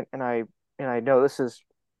critical, and I know this is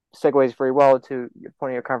segues very well to your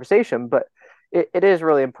point of your conversation, but it is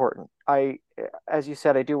really important. As you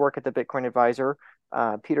said, I do work at the Bitcoin Advisor,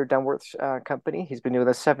 Peter Dunworth's company. He's been doing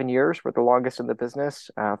this 7 years. We're the longest in the business.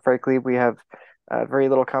 Frankly, we have very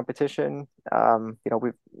little competition.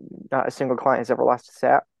 We've not a single client has ever lost a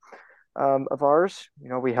sat of ours.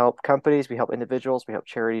 We help companies, we help individuals, we help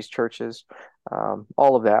charities, churches,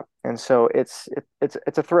 all of that. And so it's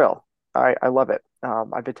a thrill. I love it.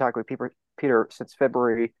 I've been talking with Peter since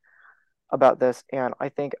February about this, and I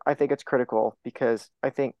think it's critical because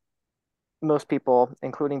I think most people,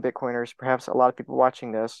 including Bitcoiners, perhaps a lot of people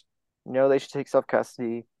watching this, know they should take self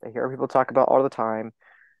custody. They hear people talk about all the time,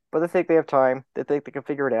 but they think they have time. They think they can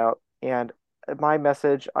figure it out. And my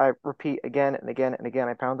message, I repeat again and again and again,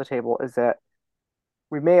 I pound the table, is that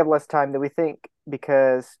we may have less time than we think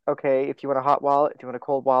because, okay, if you want a hot wallet, if you want a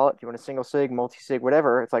cold wallet, if you want a single sig, multi sig,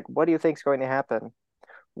 whatever, it's like, what do you think is going to happen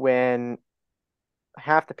when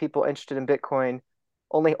half the people interested in Bitcoin,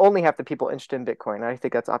 only half the people interested in Bitcoin, and I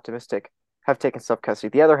think that's optimistic, have taken self custody.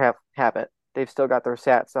 The other half haven't. They've still got their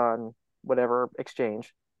sats on whatever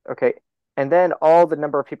exchange. Okay. And then all the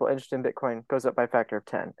number of people interested in Bitcoin goes up by a factor of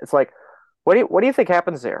 10. It's like, what do you think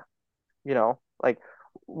happens there? Like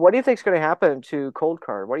what do you think is going to happen to Cold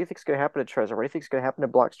Card? What do you think is going to happen to Trezor? What do you think is going to happen to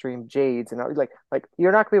Blockstream Jades? And like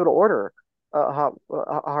you're not going to be able to order a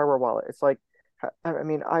hardware wallet. It's like, I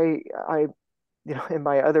mean, I in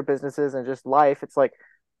my other businesses and just life, it's like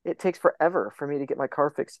it takes forever for me to get my car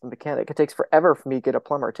fixed at the mechanic. It takes forever for me to get a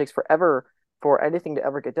plumber. It takes forever for anything to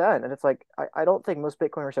ever get done. And it's like I don't think most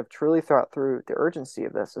Bitcoiners have truly thought through the urgency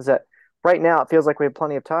of this. Is that right now it feels like we have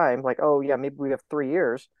plenty of time. Like, oh yeah, maybe we have 3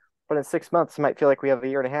 years, but in 6 months it might feel like we have a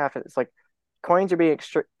year and a half. It's like coins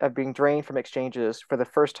are being drained from exchanges for the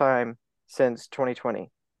first time since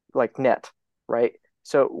 2020, like net, right?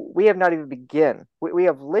 So we have not even begun. We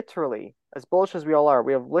have literally, as bullish as we all are,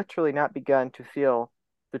 we have literally not begun to feel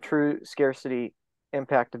the true scarcity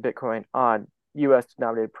impact of Bitcoin on U.S.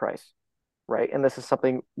 denominated price, right? And this is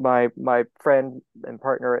something my friend and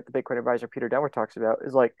partner at the Bitcoin Advisor, Peter Dunworth, talks about,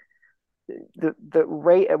 is like the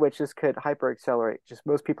rate at which this could hyper accelerate. Just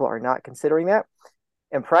most people are not considering that.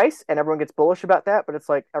 in price, and everyone gets bullish about that. But it's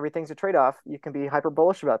like everything's a trade-off. You can be hyper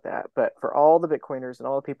bullish about that, but for all the Bitcoiners and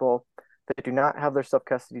all the people that do not have their self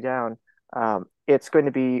custody down, it's going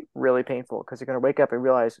to be really painful because you're going to wake up and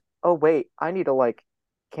realize, oh wait, I need to like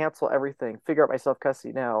cancel everything, figure out my self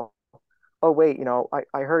custody now. Oh wait,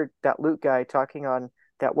 I heard that Luke guy talking on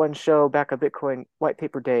that one show back on Bitcoin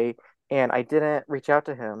Whitepaper Day, and I didn't reach out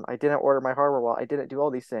to him. I didn't order my hardware wallet. I didn't do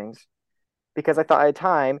all these things because I thought I had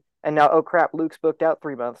time. And now, oh crap, Luke's booked out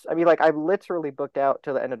 3 months. I mean, like I'm literally booked out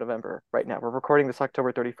till the end of November right now. We're recording this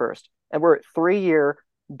October 31st, and we're at 3-year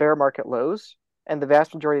bear market lows. And the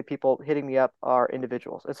vast majority of people hitting me up are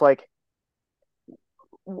individuals. It's like,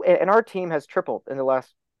 and our team has tripled in the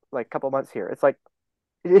last like couple months here. It's like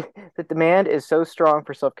the demand is so strong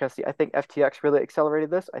for self custody. I think FTX really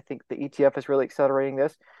accelerated this. I think the ETF is really accelerating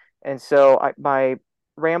this. And so my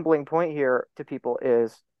rambling point here to people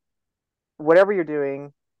is whatever you're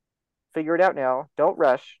doing, figure it out now. Don't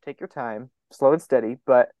rush. Take your time, slow and steady,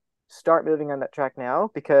 but start moving on that track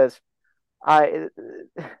now because I,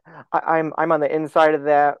 I'm on the inside of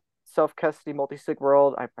that self custody multi sig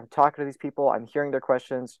world. I'm talking to these people. I'm hearing their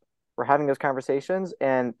questions. We're having those conversations,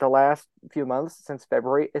 and the last few months since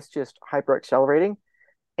February, it's just hyper accelerating.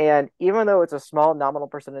 And even though it's a small nominal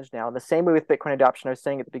percentage now, the same way with Bitcoin adoption, I was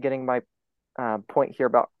saying at the beginning of my point here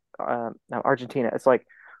about Argentina. It's like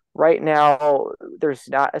right now there's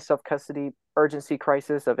not a self custody urgency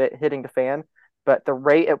crisis of it hitting the fan, but the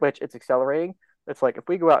rate at which it's accelerating, it's like if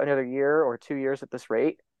we go out another year or 2 years at this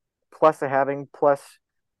rate, plus the halving, plus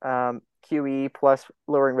QE, plus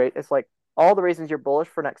lowering rate, it's like all the reasons you're bullish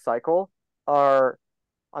for next cycle are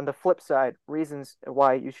on the flip side reasons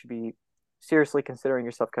why you should be seriously considering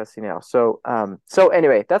your self custody now. So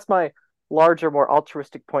anyway, that's my larger, more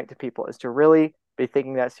altruistic point to people is to really be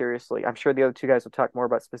thinking that seriously. I'm sure the other two guys will talk more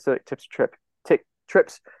about specific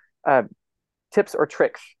trips, uh, tips or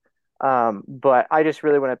tricks. But I just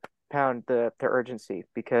really want to pound the urgency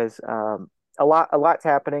because a lot's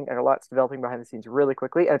happening and a lot's developing behind the scenes really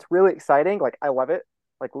quickly, and it's really exciting. Like I love it.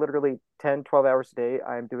 Like literally 10, 12 hours a day,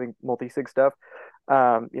 I'm doing multi-sig stuff,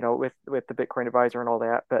 with the Bitcoin advisor and all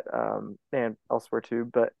that, but and elsewhere too.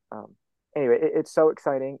 But anyway, it's so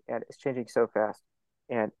exciting and it's changing so fast,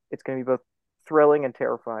 and it's going to be both thrilling and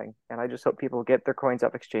terrifying. And I just hope people get their coins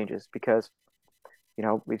off exchanges because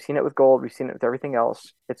we've seen it with gold, we've seen it with everything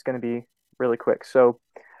else. It's going to be really quick. So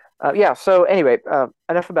yeah. So anyway,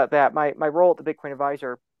 enough about that. My role at the Bitcoin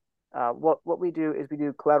advisor. What we do is we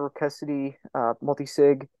do collateral custody,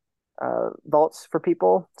 multi-sig vaults for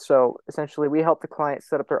people. So essentially, we help the client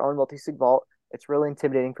set up their own multi-sig vault. It's really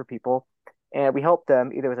intimidating for people, and we help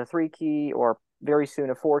them either with a 3-key or very soon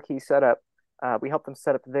a 4-key setup. We help them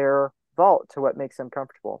set up their vault to what makes them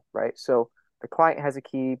comfortable, right? So the client has a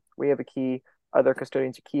key, we have a key, other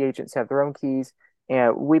custodians or key agents have their own keys,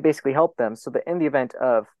 and we basically help them so that in the event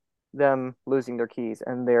of them losing their keys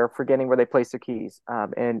and they're forgetting where they place their keys,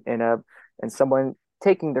 and someone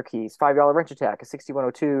taking their keys, $5 wrench attack, a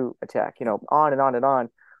 6102 attack, on and on and on,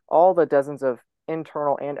 all the dozens of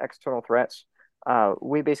internal and external threats.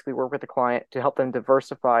 We basically work with the client to help them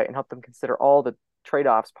diversify and help them consider all the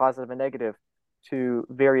trade-offs, positive and negative, to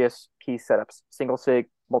various key setups, single sig,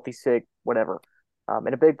 multi sig, whatever.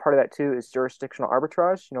 And a big part of that too is jurisdictional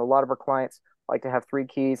arbitrage. A lot of our clients like to have 3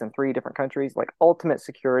 keys in 3 different countries, like ultimate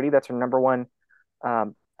security. That's our number one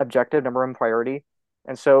objective, number one priority.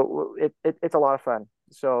 And so it's a lot of fun.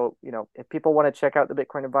 So, if people want to check out the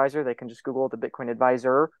Bitcoin advisor, they can just Google the Bitcoin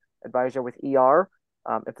advisor with ER.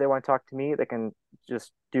 If they want to talk to me, they can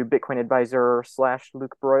just do Bitcoin advisor /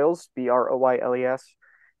 Luke Broyles, Broyles.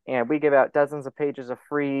 And we give out dozens of pages of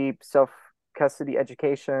free self custody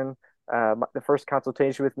education. The first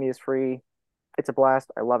consultation with me is free. It's a blast.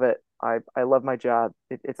 I love it. I love my job.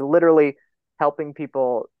 It's literally helping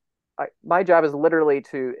people. My job is literally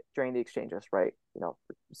to drain the exchanges, right?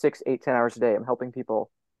 6, 8, 10 hours a day. I'm helping people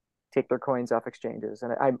take their coins off exchanges,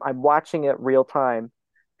 and I'm watching it real time,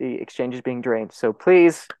 the exchanges being drained. So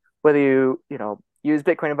please, whether you use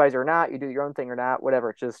Bitcoin Advisor or not, you do your own thing or not,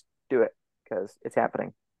 whatever, just do it because it's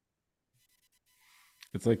happening.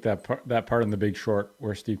 It's like that part in The Big Short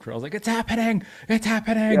where Steve Carell's like, it's happening,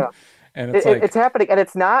 Yeah. and it's like It's happening, and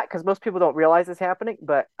it's not because most people don't realize it's happening,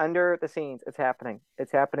 but under the scenes, it's happening.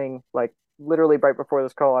 It's happening like literally right before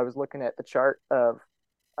this call. I was looking at the chart of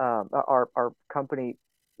our company,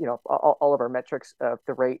 all of our metrics of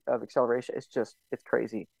the rate of acceleration. It's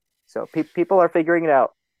crazy. So people are figuring it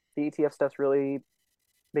out. The ETF stuff's really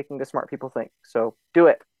making the smart people think. So do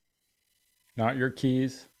it. not your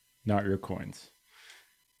keys, not your coins,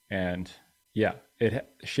 and yeah,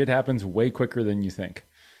 shit happens way quicker than you think.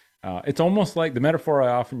 It's almost like the metaphor I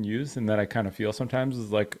often use and that I kind of feel sometimes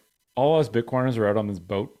is like all us Bitcoiners are out on this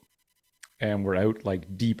boat and we're out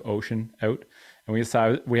like deep ocean out, and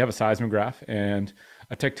we have a seismograph and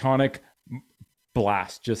a tectonic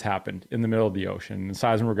blast just happened in the middle of the ocean. The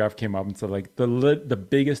seismograph came up and said like the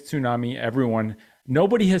biggest tsunami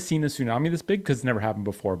nobody has seen a tsunami this big because it's never happened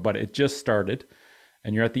before, but it just started,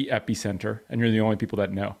 and you're at the epicenter and you're the only people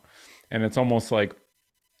that know. And it's almost like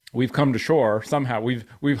we've come to shore somehow.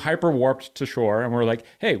 We've hyper warped to shore, and we're like,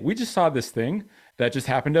 hey, we just saw this thing that just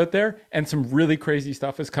happened out there, and some really crazy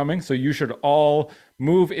stuff is coming. So you should all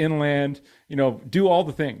move inland, do all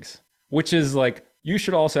the things, which is like you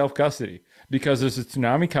should all self custody because there's a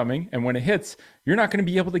tsunami coming, and when it hits, you're not going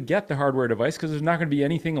to be able to get the hardware device because there's not going to be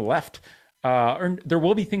anything left. Or there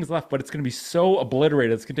will be things left, but it's going to be so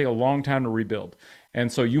obliterated. It's going to take a long time to rebuild.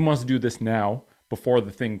 And so you must do this now before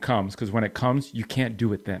the thing comes, because when it comes, you can't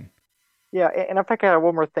do it then. Yeah, and if I can add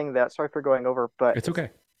one more thing, that sorry for going over, but It's okay.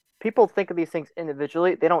 people think of these things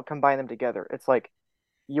individually. They don't combine them together. It's like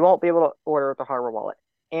you won't be able to order with a hardware wallet,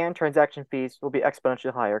 and transaction fees will be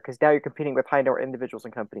exponentially higher because now you're competing with high net worth individuals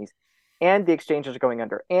and companies, and the exchanges are going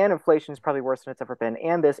under, and inflation is probably worse than it's ever been,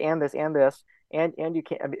 and this, and this, and this, and you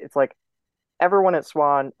can't. I mean, it's like everyone at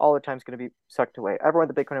Swan all the time is going to be sucked away. Everyone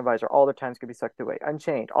at the Bitcoin Advisor all the time is going to be sucked away.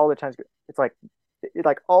 Unchained all the time. It's like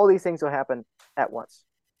all these things will happen at once,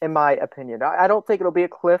 in my opinion. I don't think it'll be a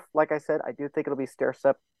cliff. Like I said, I do think it'll be stair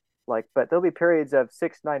step, but there'll be periods of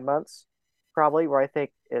 6-9 months probably where I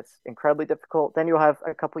think it's incredibly difficult. Then you'll have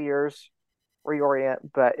a couple years reorient,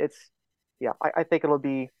 but I think it'll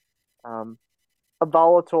be a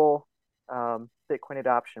volatile Bitcoin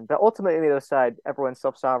adoption. But ultimately, on the other side, everyone's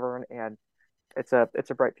self sovereign and it's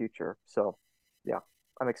a bright future. So yeah,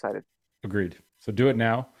 I'm excited. Agreed. So do it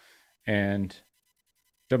now, and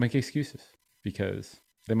don't make excuses because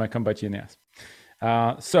they might come bite you in the ass.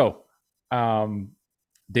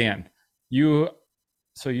 Dan, you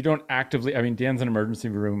don't actively. I mean, Dan's an emergency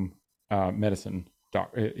room medicine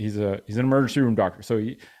doctor. He's an emergency room doctor. So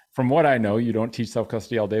from what I know, you don't teach self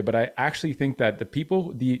custody all day. But I actually think that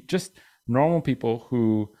the just normal people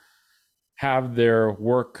who have their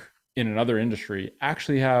work in another industry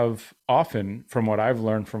actually have often, from what I've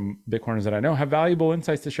learned from Bitcoiners that I know, have valuable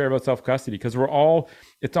insights to share about self-custody, because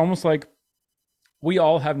it's almost like we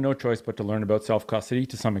all have no choice but to learn about self-custody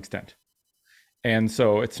to some extent. And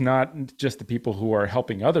so it's not just the people who are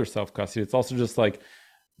helping others self-custody, it's also just like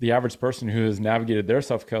the average person who has navigated their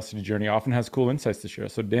self-custody journey often has cool insights to share.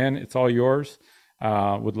 So Dan, it's all yours.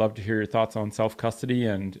 Would love to hear your thoughts on self-custody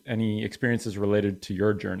and any experiences related to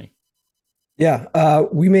your journey. Yeah,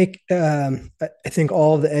 we make, I think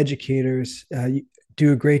all of the educators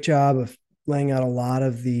do a great job of laying out a lot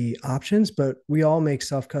of the options, but we all make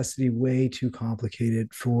self-custody way too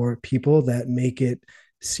complicated for people that make it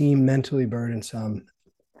seem mentally burdensome.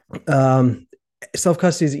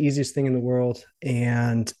 Self-custody is the easiest thing in the world,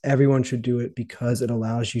 and everyone should do it because it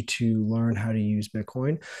allows you to learn how to use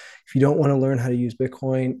Bitcoin. If you don't want to learn how to use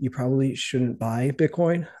Bitcoin, you probably shouldn't buy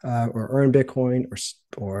Bitcoin or earn Bitcoin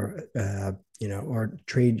or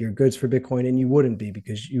trade your goods for Bitcoin, and you wouldn't be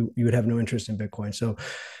because you would have no interest in Bitcoin. So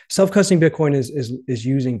self-custodying Bitcoin is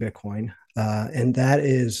using Bitcoin, and that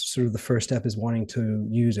is sort of the first step, is wanting to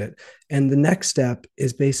use it. And the next step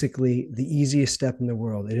is basically the easiest step in the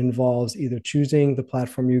world. It involves either choosing the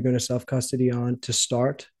platform you're going to self-custody on to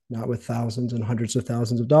start, not with thousands and hundreds of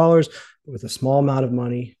thousands of dollars, but with a small amount of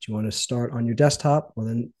money. Do you want to start on your desktop? Well,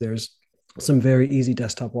 then there's some very easy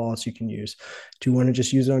desktop wallets you can use. Do you want to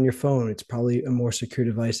just use it on your phone? It's probably a more secure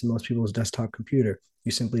device than most people's desktop computer.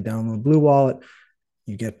 You simply download Blue Wallet,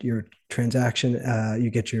 you get your transaction, you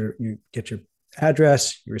get your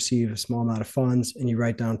address, you receive a small amount of funds, and you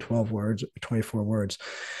write down 12 words, 24 words.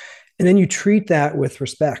 And then you treat that with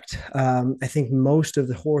respect. I think most of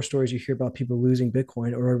the horror stories you hear about people losing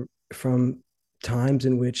Bitcoin are from times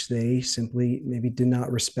in which they simply maybe did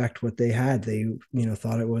not respect what they had. They,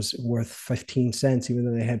 thought it was worth 15 cents, even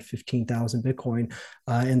though they had 15,000 Bitcoin,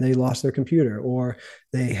 and they lost their computer, or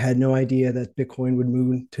they had no idea that Bitcoin would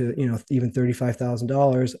move to, even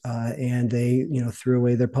 $35,000, and they, threw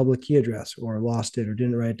away their public key address or lost it or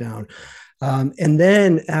didn't write it down. And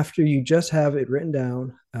then after you just have it written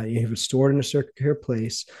down, you have it stored in a secure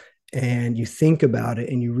place, and you think about it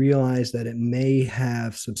and you realize that it may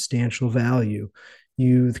have substantial value,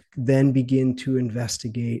 you then begin to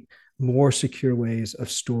investigate more secure ways of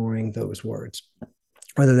storing those words.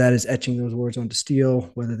 whether that is etching those words onto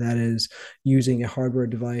steel, whether that is using a hardware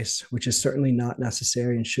device, which is certainly not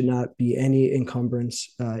necessary and should not be any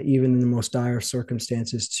encumbrance, even in the most dire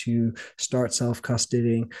circumstances, to start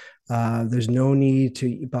self-custodying. There's no need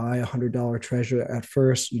to buy a $100 treasure at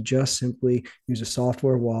first. You just simply use a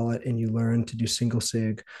software wallet and you learn to do single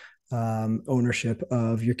sig ownership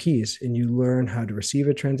of your keys, and you learn how to receive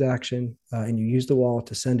a transaction, and you use the wallet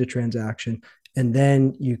to send a transaction, and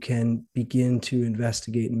then you can begin to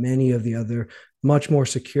investigate many of the other much more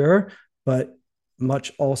secure but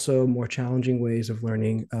much also more challenging ways of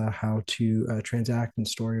learning how to transact and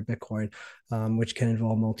store your Bitcoin, which can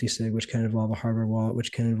involve multi-sig, which can involve a hardware wallet,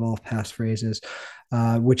 which can involve passphrases,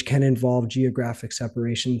 which can involve geographic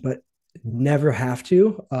separation, but never have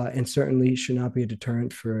to, and certainly should not be a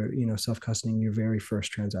deterrent for self-custodying your very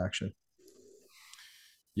first transaction.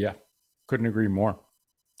 Yeah, couldn't agree more.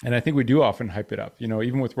 And I think we do often hype it up,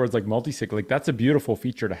 even with words like multisig, like that's a beautiful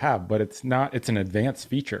feature to have, but it's not, it's an advanced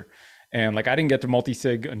feature. And like, I didn't get to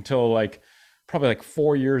multisig until like probably like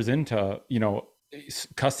 4 years into,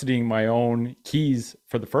 custodying my own keys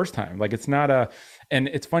for the first time. Like it's not and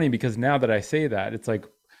it's funny because now that I say that, it's like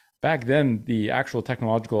back then the actual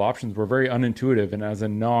technological options were very unintuitive. And as a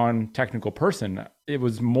non-technical person, it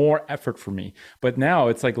was more effort for me. But now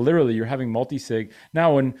it's like literally you're having multi-sig.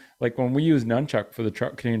 Now when we use Nunchuck for the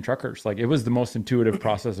Canadian truckers, like it was the most intuitive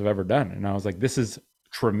process I've ever done. And I was like, this is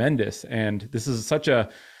tremendous. And this is such an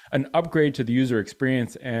upgrade to the user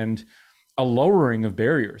experience and a lowering of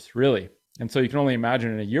barriers, really. And so you can only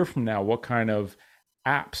imagine in a year from now what kind of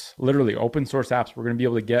apps, literally open source apps, we're going to be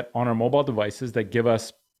able to get on our mobile devices that give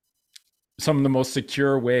us some of the most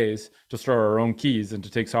secure ways to store our own keys and to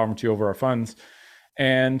take sovereignty over our funds.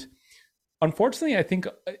 And unfortunately, I think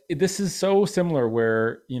this is so similar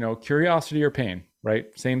where, curiosity or pain, right?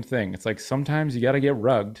 Same thing. It's like sometimes you got to get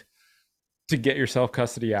rugged to get your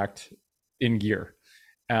self-custody act in gear.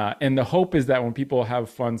 And the hope is that when people have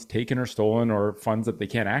funds taken or stolen or funds that they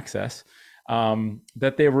can't access,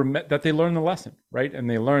 that they learn the lesson, right? And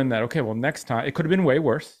they learn that, okay, well, next time it could have been way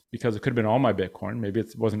worse because it could have been all my Bitcoin. Maybe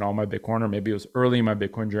it wasn't all my Bitcoin, or maybe it was early in my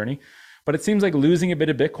Bitcoin journey. But it seems like losing a bit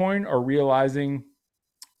of Bitcoin or realizing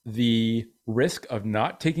the risk of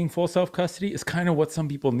not taking full self-custody is kind of what some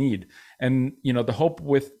people need. And, the hope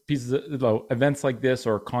with pieces of events like this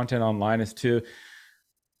or content online is to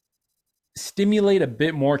stimulate a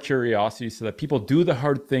bit more curiosity so that people do the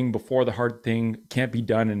hard thing before the hard thing can't be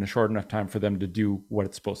done in a short enough time for them to do what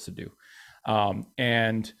it's supposed to do.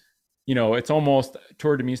 And it's almost,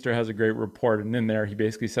 Tour de Meester has a great report, and in there he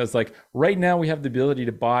basically says, like, right now we have the ability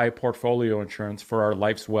to buy portfolio insurance for our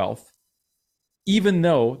life's wealth, even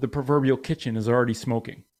though the proverbial kitchen is already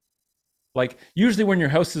smoking. Like, usually when your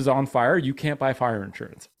house is on fire, you can't buy fire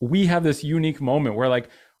insurance. We have this unique moment where, like,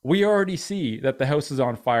 we already see that the house is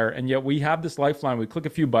on fire, and yet we have this lifeline. We click a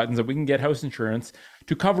few buttons and we can get house insurance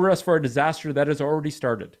to cover us for a disaster that has already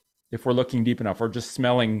started. If we're looking deep enough, or just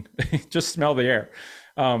smelling, just smell the air.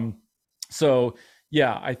 So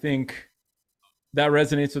yeah, I think that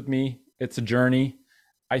resonates with me. It's a journey.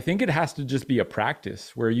 I think it has to just be a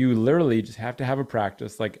practice where you literally just have to have a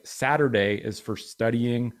practice. Like Saturday is for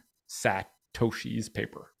studying Satoshi's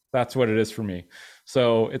paper. That's what it is for me.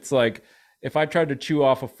 So it's like, if I tried to chew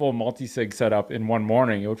off a full multi-sig setup in one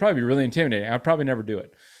morning, it would probably be really intimidating. I'd probably never do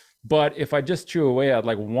it. But if I just chew away at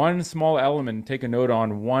like one small element, take a note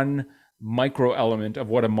on one micro element of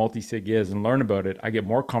what a multi-sig is and learn about it, I get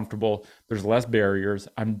more comfortable. There's less barriers.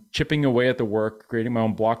 I'm chipping away at the work, creating my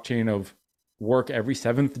own blockchain of work every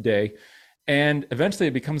 7th day. And eventually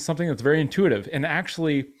it becomes something that's very intuitive. And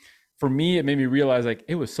actually, for me, it made me realize like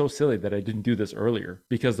it was so silly that I didn't do this earlier,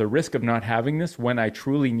 because the risk of not having this when I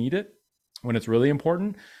truly need it, when it's really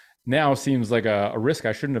important, now seems like a risk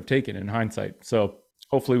I shouldn't have taken in hindsight. So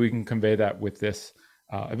hopefully we can convey that with this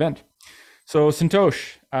event. So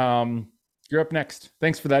Santosh, you're up next.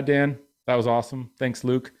 Thanks for that, Dan. That was awesome. Thanks,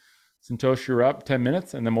 Luke. Santosh, you're up 10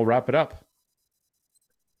 minutes and then we'll wrap it up.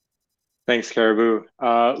 Thanks, Caribou.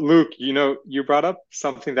 Luke, you brought up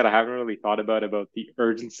something that I haven't really thought about the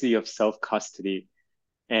urgency of self-custody.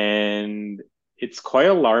 And it's quite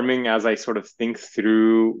alarming as I sort of think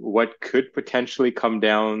through what could potentially come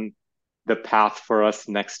down the path for us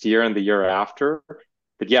next year and the year after.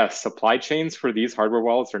 But yes, supply chains for these hardware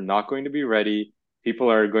wallets are not going to be ready.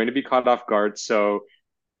 People are going to be caught off guard. So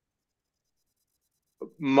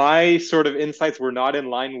my sort of insights were not in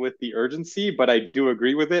line with the urgency, but I do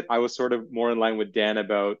agree with it. I was sort of more in line with Dan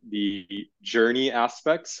about the journey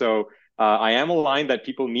aspect. So I am aligned that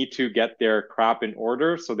people need to get their crap in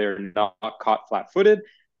order so they're not caught flat-footed.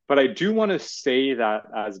 But I do want to say that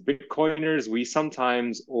as Bitcoiners, we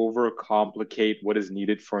sometimes overcomplicate what is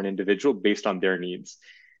needed for an individual based on their needs.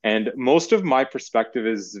 And most of my perspective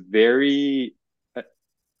is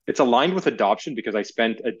it's aligned with adoption because I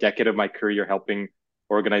spent a decade of my career helping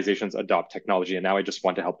organizations adopt technology. And now I just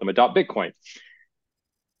want to help them adopt Bitcoin.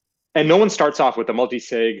 And no one starts off with a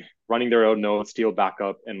multi-sig, running their own node, steel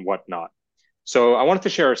backup, and whatnot. So I wanted to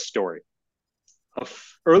share a story.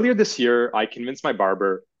 Earlier this year, I convinced my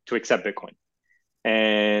barber to accept Bitcoin.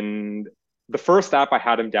 And the first app I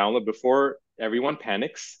had him download before everyone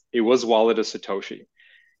panics, it was Wallet of Satoshi.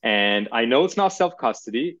 And I know it's not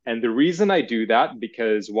self-custody. And the reason I do that,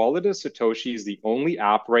 because Wallet of Satoshi is the only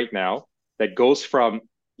app right now that goes from,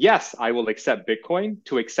 yes, I will accept Bitcoin,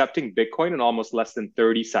 to accepting Bitcoin in almost less than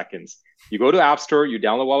 30 seconds. You go to App Store, you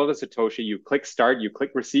download Wallet of Satoshi, you click start, you click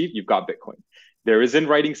receive, you've got Bitcoin. There isn't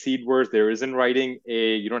writing seed words. There isn't writing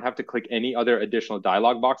you don't have to click any other additional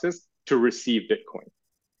dialog boxes to receive Bitcoin.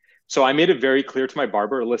 So I made it very clear to my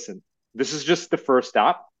barber, listen, this is just the first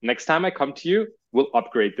app. Next time I come to you, we'll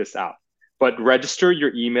upgrade this app, but register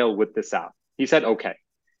your email with this app. He said, okay.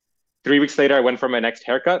 3 weeks later, I went for my next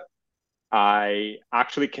haircut. I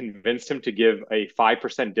actually convinced him to give a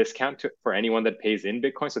 5% discount for anyone that pays in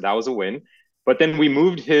Bitcoin. So that was a win. But then we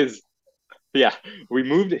moved his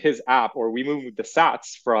app, or we moved the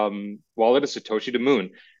sats from Wallet of Satoshi to Moon,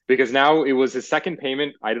 because now it was his second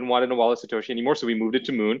payment. I didn't want it in Wallet of Satoshi anymore. So we moved it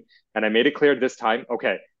to Moon. And I made it clear this time,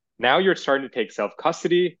 okay, now you're starting to take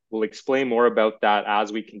self-custody. We'll explain more about that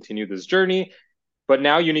as we continue this journey. But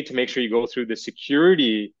now you need to make sure you go through the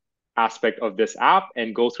security aspect of this app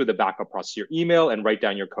and go through the backup process, your email, and write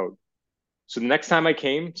down your code. So the next time I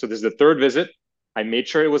came, so this is the third visit, I made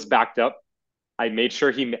sure it was backed up. I made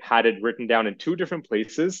sure he had it written down in 2 different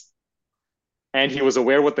places. And he was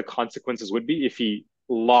aware what the consequences would be if he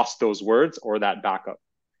lost those words or that backup.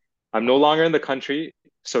 I'm no longer in the country.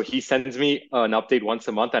 So he sends me an update once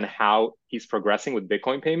a month on how he's progressing with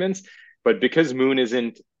Bitcoin payments. But because Moon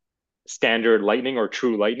isn't standard Lightning or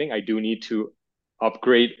true Lightning, I do need to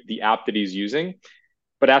upgrade the app that he's using.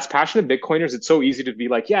 But as passionate Bitcoiners, it's so easy to be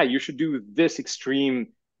like, yeah, you should do this extreme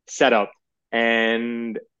setup.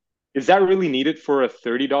 And is that really needed for a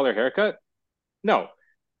 $30 haircut? No.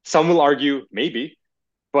 Some will argue maybe.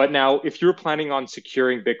 But now, if you're planning on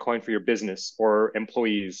securing Bitcoin for your business or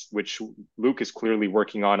employees, which Luke is clearly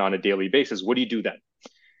working on a daily basis, what do you do then?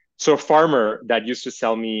 So a farmer that used to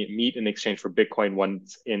sell me meat in exchange for Bitcoin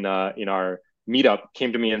once in our meetup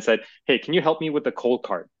came to me and said, hey, can you help me with the cold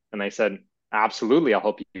card? And I said, absolutely, I'll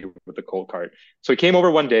help you with the cold card. So he came over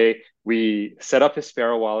one day. We set up his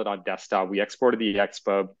Sparrow wallet on desktop. We exported the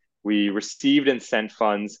XPub. We received and sent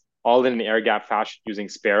funds all in an air gap fashion using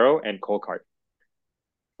Sparrow and cold card.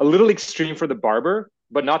 A little extreme for the barber,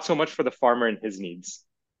 but not so much for the farmer and his needs.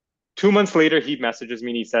 2 months later, he messages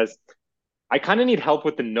me and he says, I kind of need help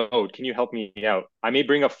with the node. Can you help me out? I may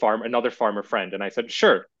bring another farmer friend. And I said,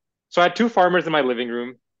 sure. So I had 2 farmers in my living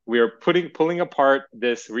room. We are pulling apart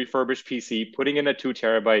this refurbished PC, putting in a 2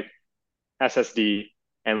 terabyte SSD,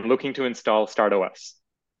 and looking to install StartOS.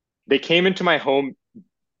 They came into my home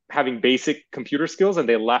having basic computer skills, and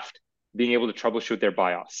they left being able to troubleshoot their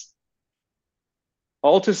BIOS.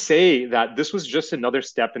 All to say that this was just another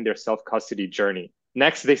step in their self-custody journey.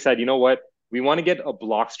 Next, they said, you know what? We want to get a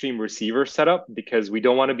Blockstream receiver set up because we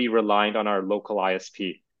don't want to be reliant on our local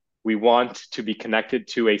ISP. We want to be connected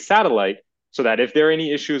to a satellite so that if there are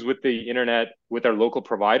any issues with the internet, with our local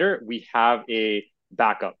provider, we have a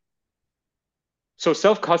backup. So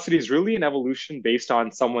self-custody is really an evolution based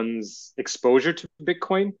on someone's exposure to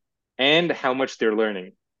Bitcoin and how much they're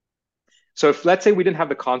learning. So if, let's say, we didn't have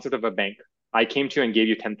the concept of a bank, I came to you and gave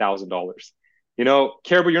you $10,000. You know,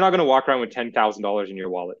 Caribou, you're not going to walk around with $10,000 in your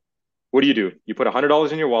wallet. What do? You put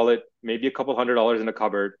 $100 in your wallet, maybe a couple $100 in a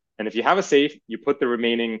cupboard. And if you have a safe, you put the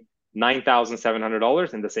remaining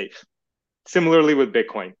 $9,700 in the safe. Similarly with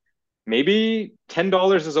Bitcoin, maybe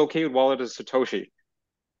 $10 is okay with Wallet of Satoshi.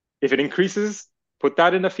 If it increases, put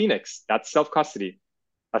that in a Phoenix. That's self-custody.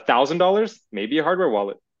 $1,000, maybe a hardware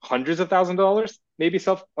wallet. Hundreds of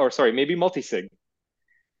 $1,000s, maybe multi-sig.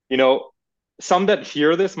 You know, some that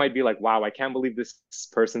hear this might be like, wow, I can't believe this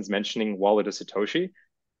person's mentioning Wallet of Satoshi.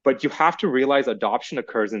 But you have to realize adoption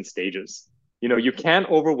occurs in stages. You know, you can't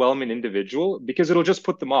overwhelm an individual because it'll just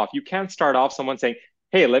put them off. You can't start off someone saying,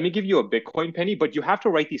 hey, let me give you a Bitcoin penny, but you have to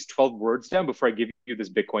write these 12 words down before I give you this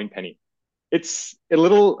Bitcoin penny. It's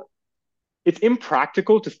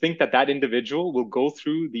impractical to think that that individual will go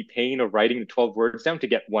through the pain of writing the 12 words down to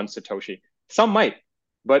get 1 Satoshi. Some might,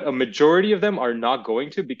 but a majority of them are not going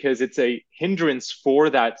to because it's a hindrance for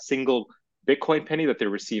that single Bitcoin penny that they're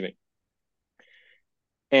receiving.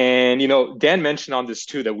 And, Dan mentioned on this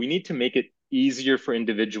too, that we need to make it easier for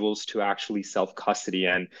individuals to actually self-custody.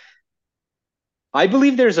 And I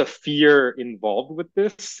believe there's a fear involved with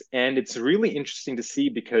this. And it's really interesting to see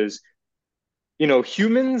because,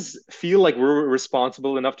 humans feel like we're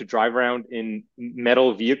responsible enough to drive around in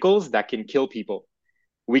metal vehicles that can kill people.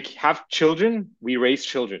 We have children, we raise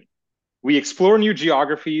children. We explore new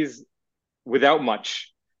geographies without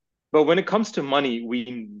much. But when it comes to money,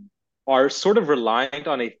 we are sort of reliant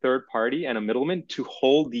on a third party and a middleman to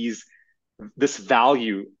hold this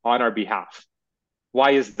value on our behalf.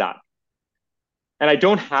 Why is that? And I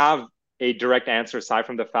don't have a direct answer aside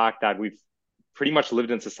from the fact that we've pretty much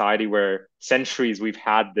lived in society where centuries we've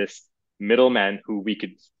had this middleman who we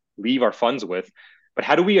could leave our funds with. But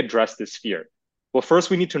how do we address this fear? Well, first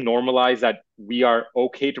we need to normalize that we are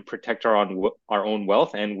okay to protect our own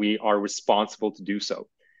wealth, and we are responsible to do so.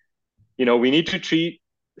 We need to treat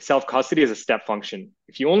self custody as a step function.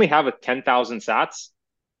 If you only have a 10,000 sats,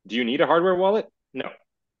 do you need a hardware wallet? No.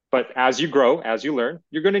 But as you grow, as you learn,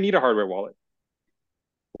 you're going to need a hardware wallet.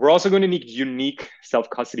 We're also going to need unique self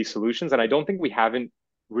custody solutions. And I don't think we haven't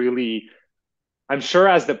really, I'm sure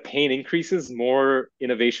as the pain increases, more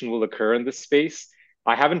innovation will occur in this space.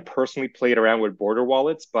 I haven't personally played around with border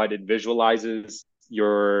wallets, but it visualizes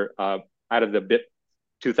your out of the bit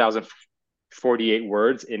 2048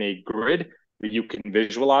 words in a grid that you can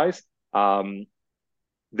visualize.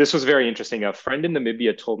 This was very interesting. A friend in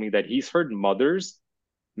Namibia told me that he's heard mothers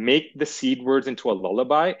make the seed words into a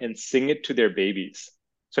lullaby and sing it to their babies.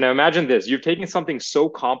 So now imagine this. You've taken something so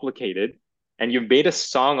complicated and you've made a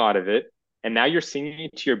song out of it. And now you're singing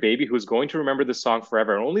it to your baby who's going to remember the song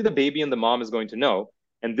forever. And only the baby and the mom is going to know.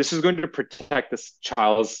 And this is going to protect this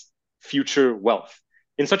child's future wealth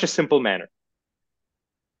in such a simple manner.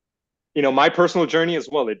 My personal journey as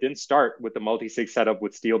well, it didn't start with the multi-sig setup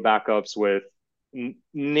with steel backups, with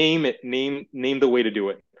name the way to do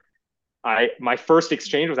it. My first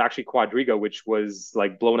exchange was actually Quadriga, which was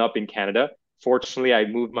like blown up in Canada. Fortunately, I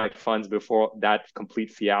moved my funds before that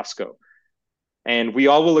complete fiasco. And we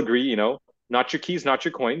all will agree, not your keys, not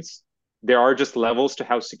your coins. There are just levels to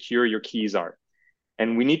how secure your keys are.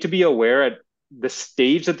 And we need to be aware at the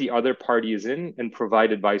stage that the other party is in and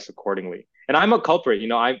provide advice accordingly. And I'm a culprit,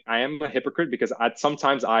 I am a hypocrite because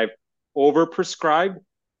sometimes I've overprescribed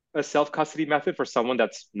a self-custody method for someone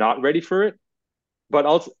that's not ready for it. But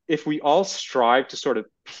also, if we all strive to sort of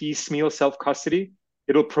piecemeal self-custody,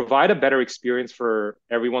 it'll provide a better experience for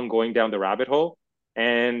everyone going down the rabbit hole.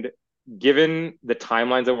 And given the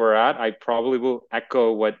timelines that we're at, I probably will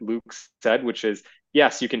echo what Luke said, which is,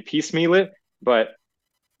 yes, you can piecemeal it, but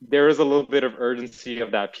there is a little bit of urgency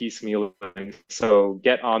of that piecemealing. So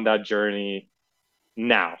get on that journey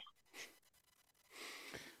now.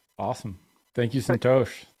 Awesome. Thank you,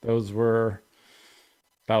 Santosh. That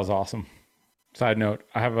was awesome. Side note,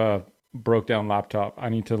 I have a broke down laptop. I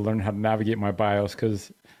need to learn how to navigate my BIOS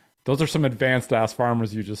because those are some advanced ass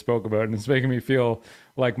farmers you just spoke about. And it's making me feel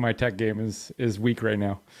like my tech game is weak right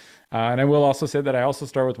now. And I will also say that I also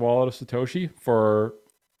start with Wallet of Satoshi for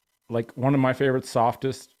like one of my favorite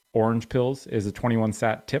softest orange pills is a 21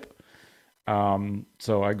 sat tip.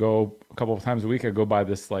 So I go a couple of times a week, I go buy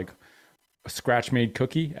this like a scratch made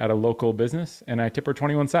cookie at a local business and I tip her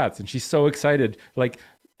 21 sats and she's so excited. Like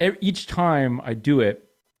each time I do it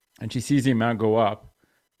and she sees the amount go up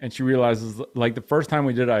and she realizes like the first time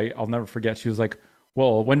we did, I'll never forget. She was like,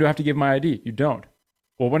 well, when do I have to give my ID? You don't.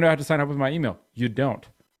 Well, when do I have to sign up with my email? You don't.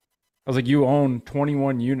 I was like, you own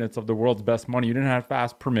 21 units of the world's best money. You didn't have to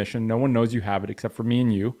ask permission. No one knows you have it except for me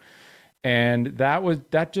and you. And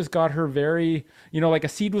that just got her very, like a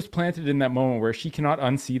seed was planted in that moment where she cannot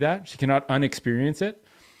unsee that. She cannot unexperience it.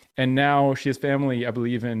 And now she has family, I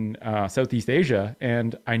believe, in Southeast Asia.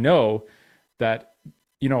 And I know that,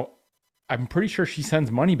 I'm pretty sure she sends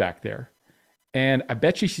money back there. And I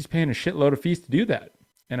bet she's paying a shitload of fees to do that.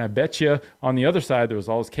 And I bet you on the other side, there was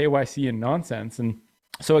all this KYC and nonsense. And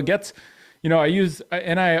so it gets,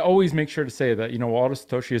 I always make sure to say that, Wallet of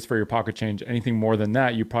Satoshi is for your pocket change. Anything more than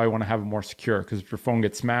that, you probably want to have it more secure because if your phone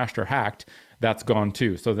gets smashed or hacked, that's gone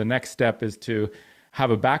too. So the next step is to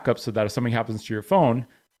have a backup so that if something happens to your phone,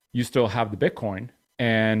 you still have the Bitcoin.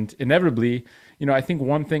 And inevitably, I think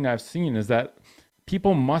one thing I've seen is that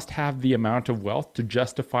people must have the amount of wealth to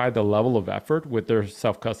justify the level of effort with their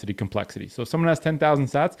self-custody complexity. So if someone has 10,000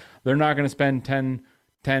 sats, they're not going to spend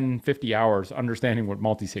 50 hours understanding what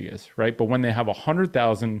multi-sig is, right? But when they have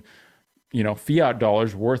 100,000, fiat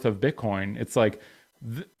dollars worth of Bitcoin, it's like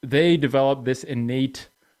they develop this innate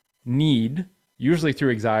need, usually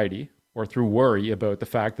through anxiety or through worry about the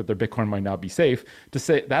fact that their Bitcoin might not be safe, to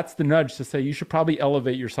say that's the nudge to say you should probably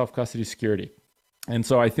elevate your self-custody security. And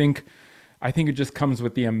so I think it just comes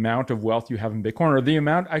with the amount of wealth you have in Bitcoin, or the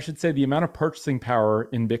amount, I should say, the amount of purchasing power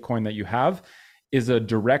in Bitcoin that you have is a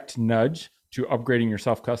direct nudge to upgrading your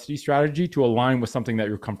self-custody strategy to align with something that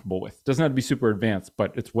you're comfortable with. It doesn't have to be super advanced,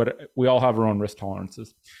 but it's what we all have our own risk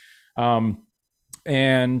tolerances.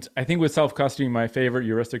 And I think with self-custody, my favorite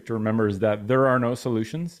heuristic to remember is that there are no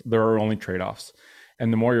solutions, there are only trade-offs.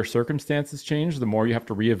 And the more your circumstances change, the more you have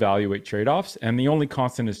to reevaluate trade-offs. And the only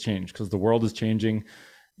constant is change, because the world is changing.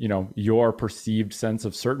 Your perceived sense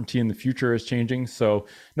of certainty in the future is changing. So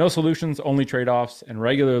no solutions, only trade-offs, and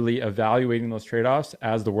regularly evaluating those trade-offs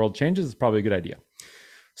as the world changes is probably a good idea.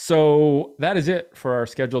 So that is it for our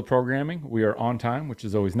scheduled programming. We are on time, which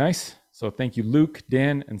is always nice. So thank you, Luke,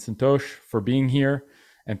 Dan, and Santosh for being here.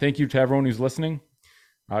 And thank you to everyone who's listening.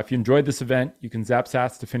 If you enjoyed this event, you can zap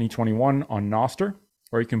sats to Finny21 on Nostr,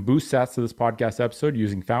 or you can boost sats to this podcast episode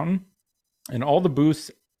using Fountain. And all the boosts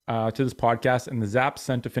to this podcast and the zaps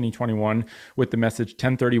sent to Finny21 with the message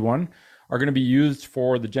 1031 are going to be used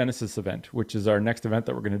for the Genesis event, which is our next event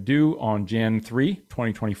that we're going to do on Jan 3,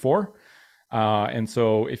 2024. And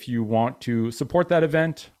so if you want to support that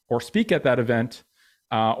event or speak at that event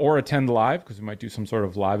or attend live, because we might do some sort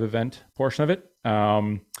of live event portion of it,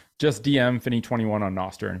 just DM Finny21 on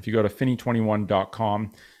Nostr. And if you go to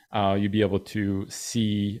Finny21.com, you'll be able to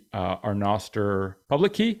see our Nostr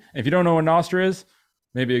public key. And if you don't know what Nostr is,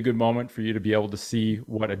 maybe a good moment for you to be able to see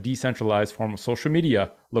what a decentralized form of social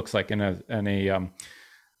media looks like in a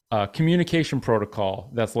communication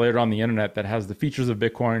protocol that's layered on the internet that has the features of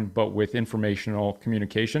Bitcoin, but with informational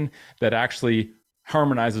communication that actually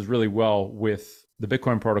harmonizes really well with the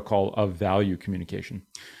Bitcoin protocol of value communication.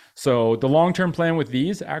 So the long-term plan with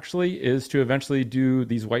these actually is to eventually do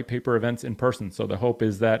these white paper events in person. So the hope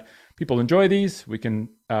is that people enjoy these. We can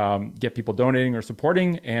get people donating or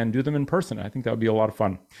supporting and do them in person. I think that would be a lot of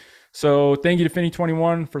fun. So thank you to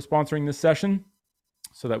Finny21 for sponsoring this session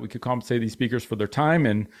so that we could compensate these speakers for their time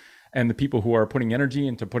and the people who are putting energy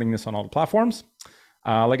into putting this on all the platforms.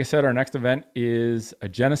 Like I said, our next event is a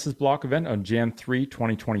Genesis block event on Jan 3,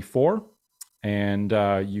 2024. And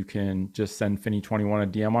you can just send Finny21 a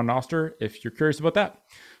DM on Nostr if you're curious about that.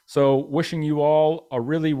 So wishing you all a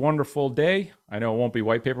really wonderful day. I know it won't be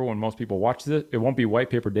white paper when most people watch this. It won't be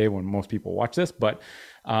white paper day when most people watch this, but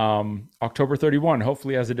October 31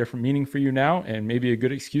 hopefully has a different meaning for you now, and maybe a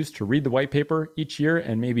good excuse to read the white paper each year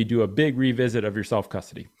and maybe do a big revisit of your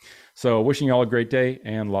self-custody. So wishing you all a great day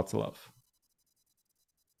and lots of love.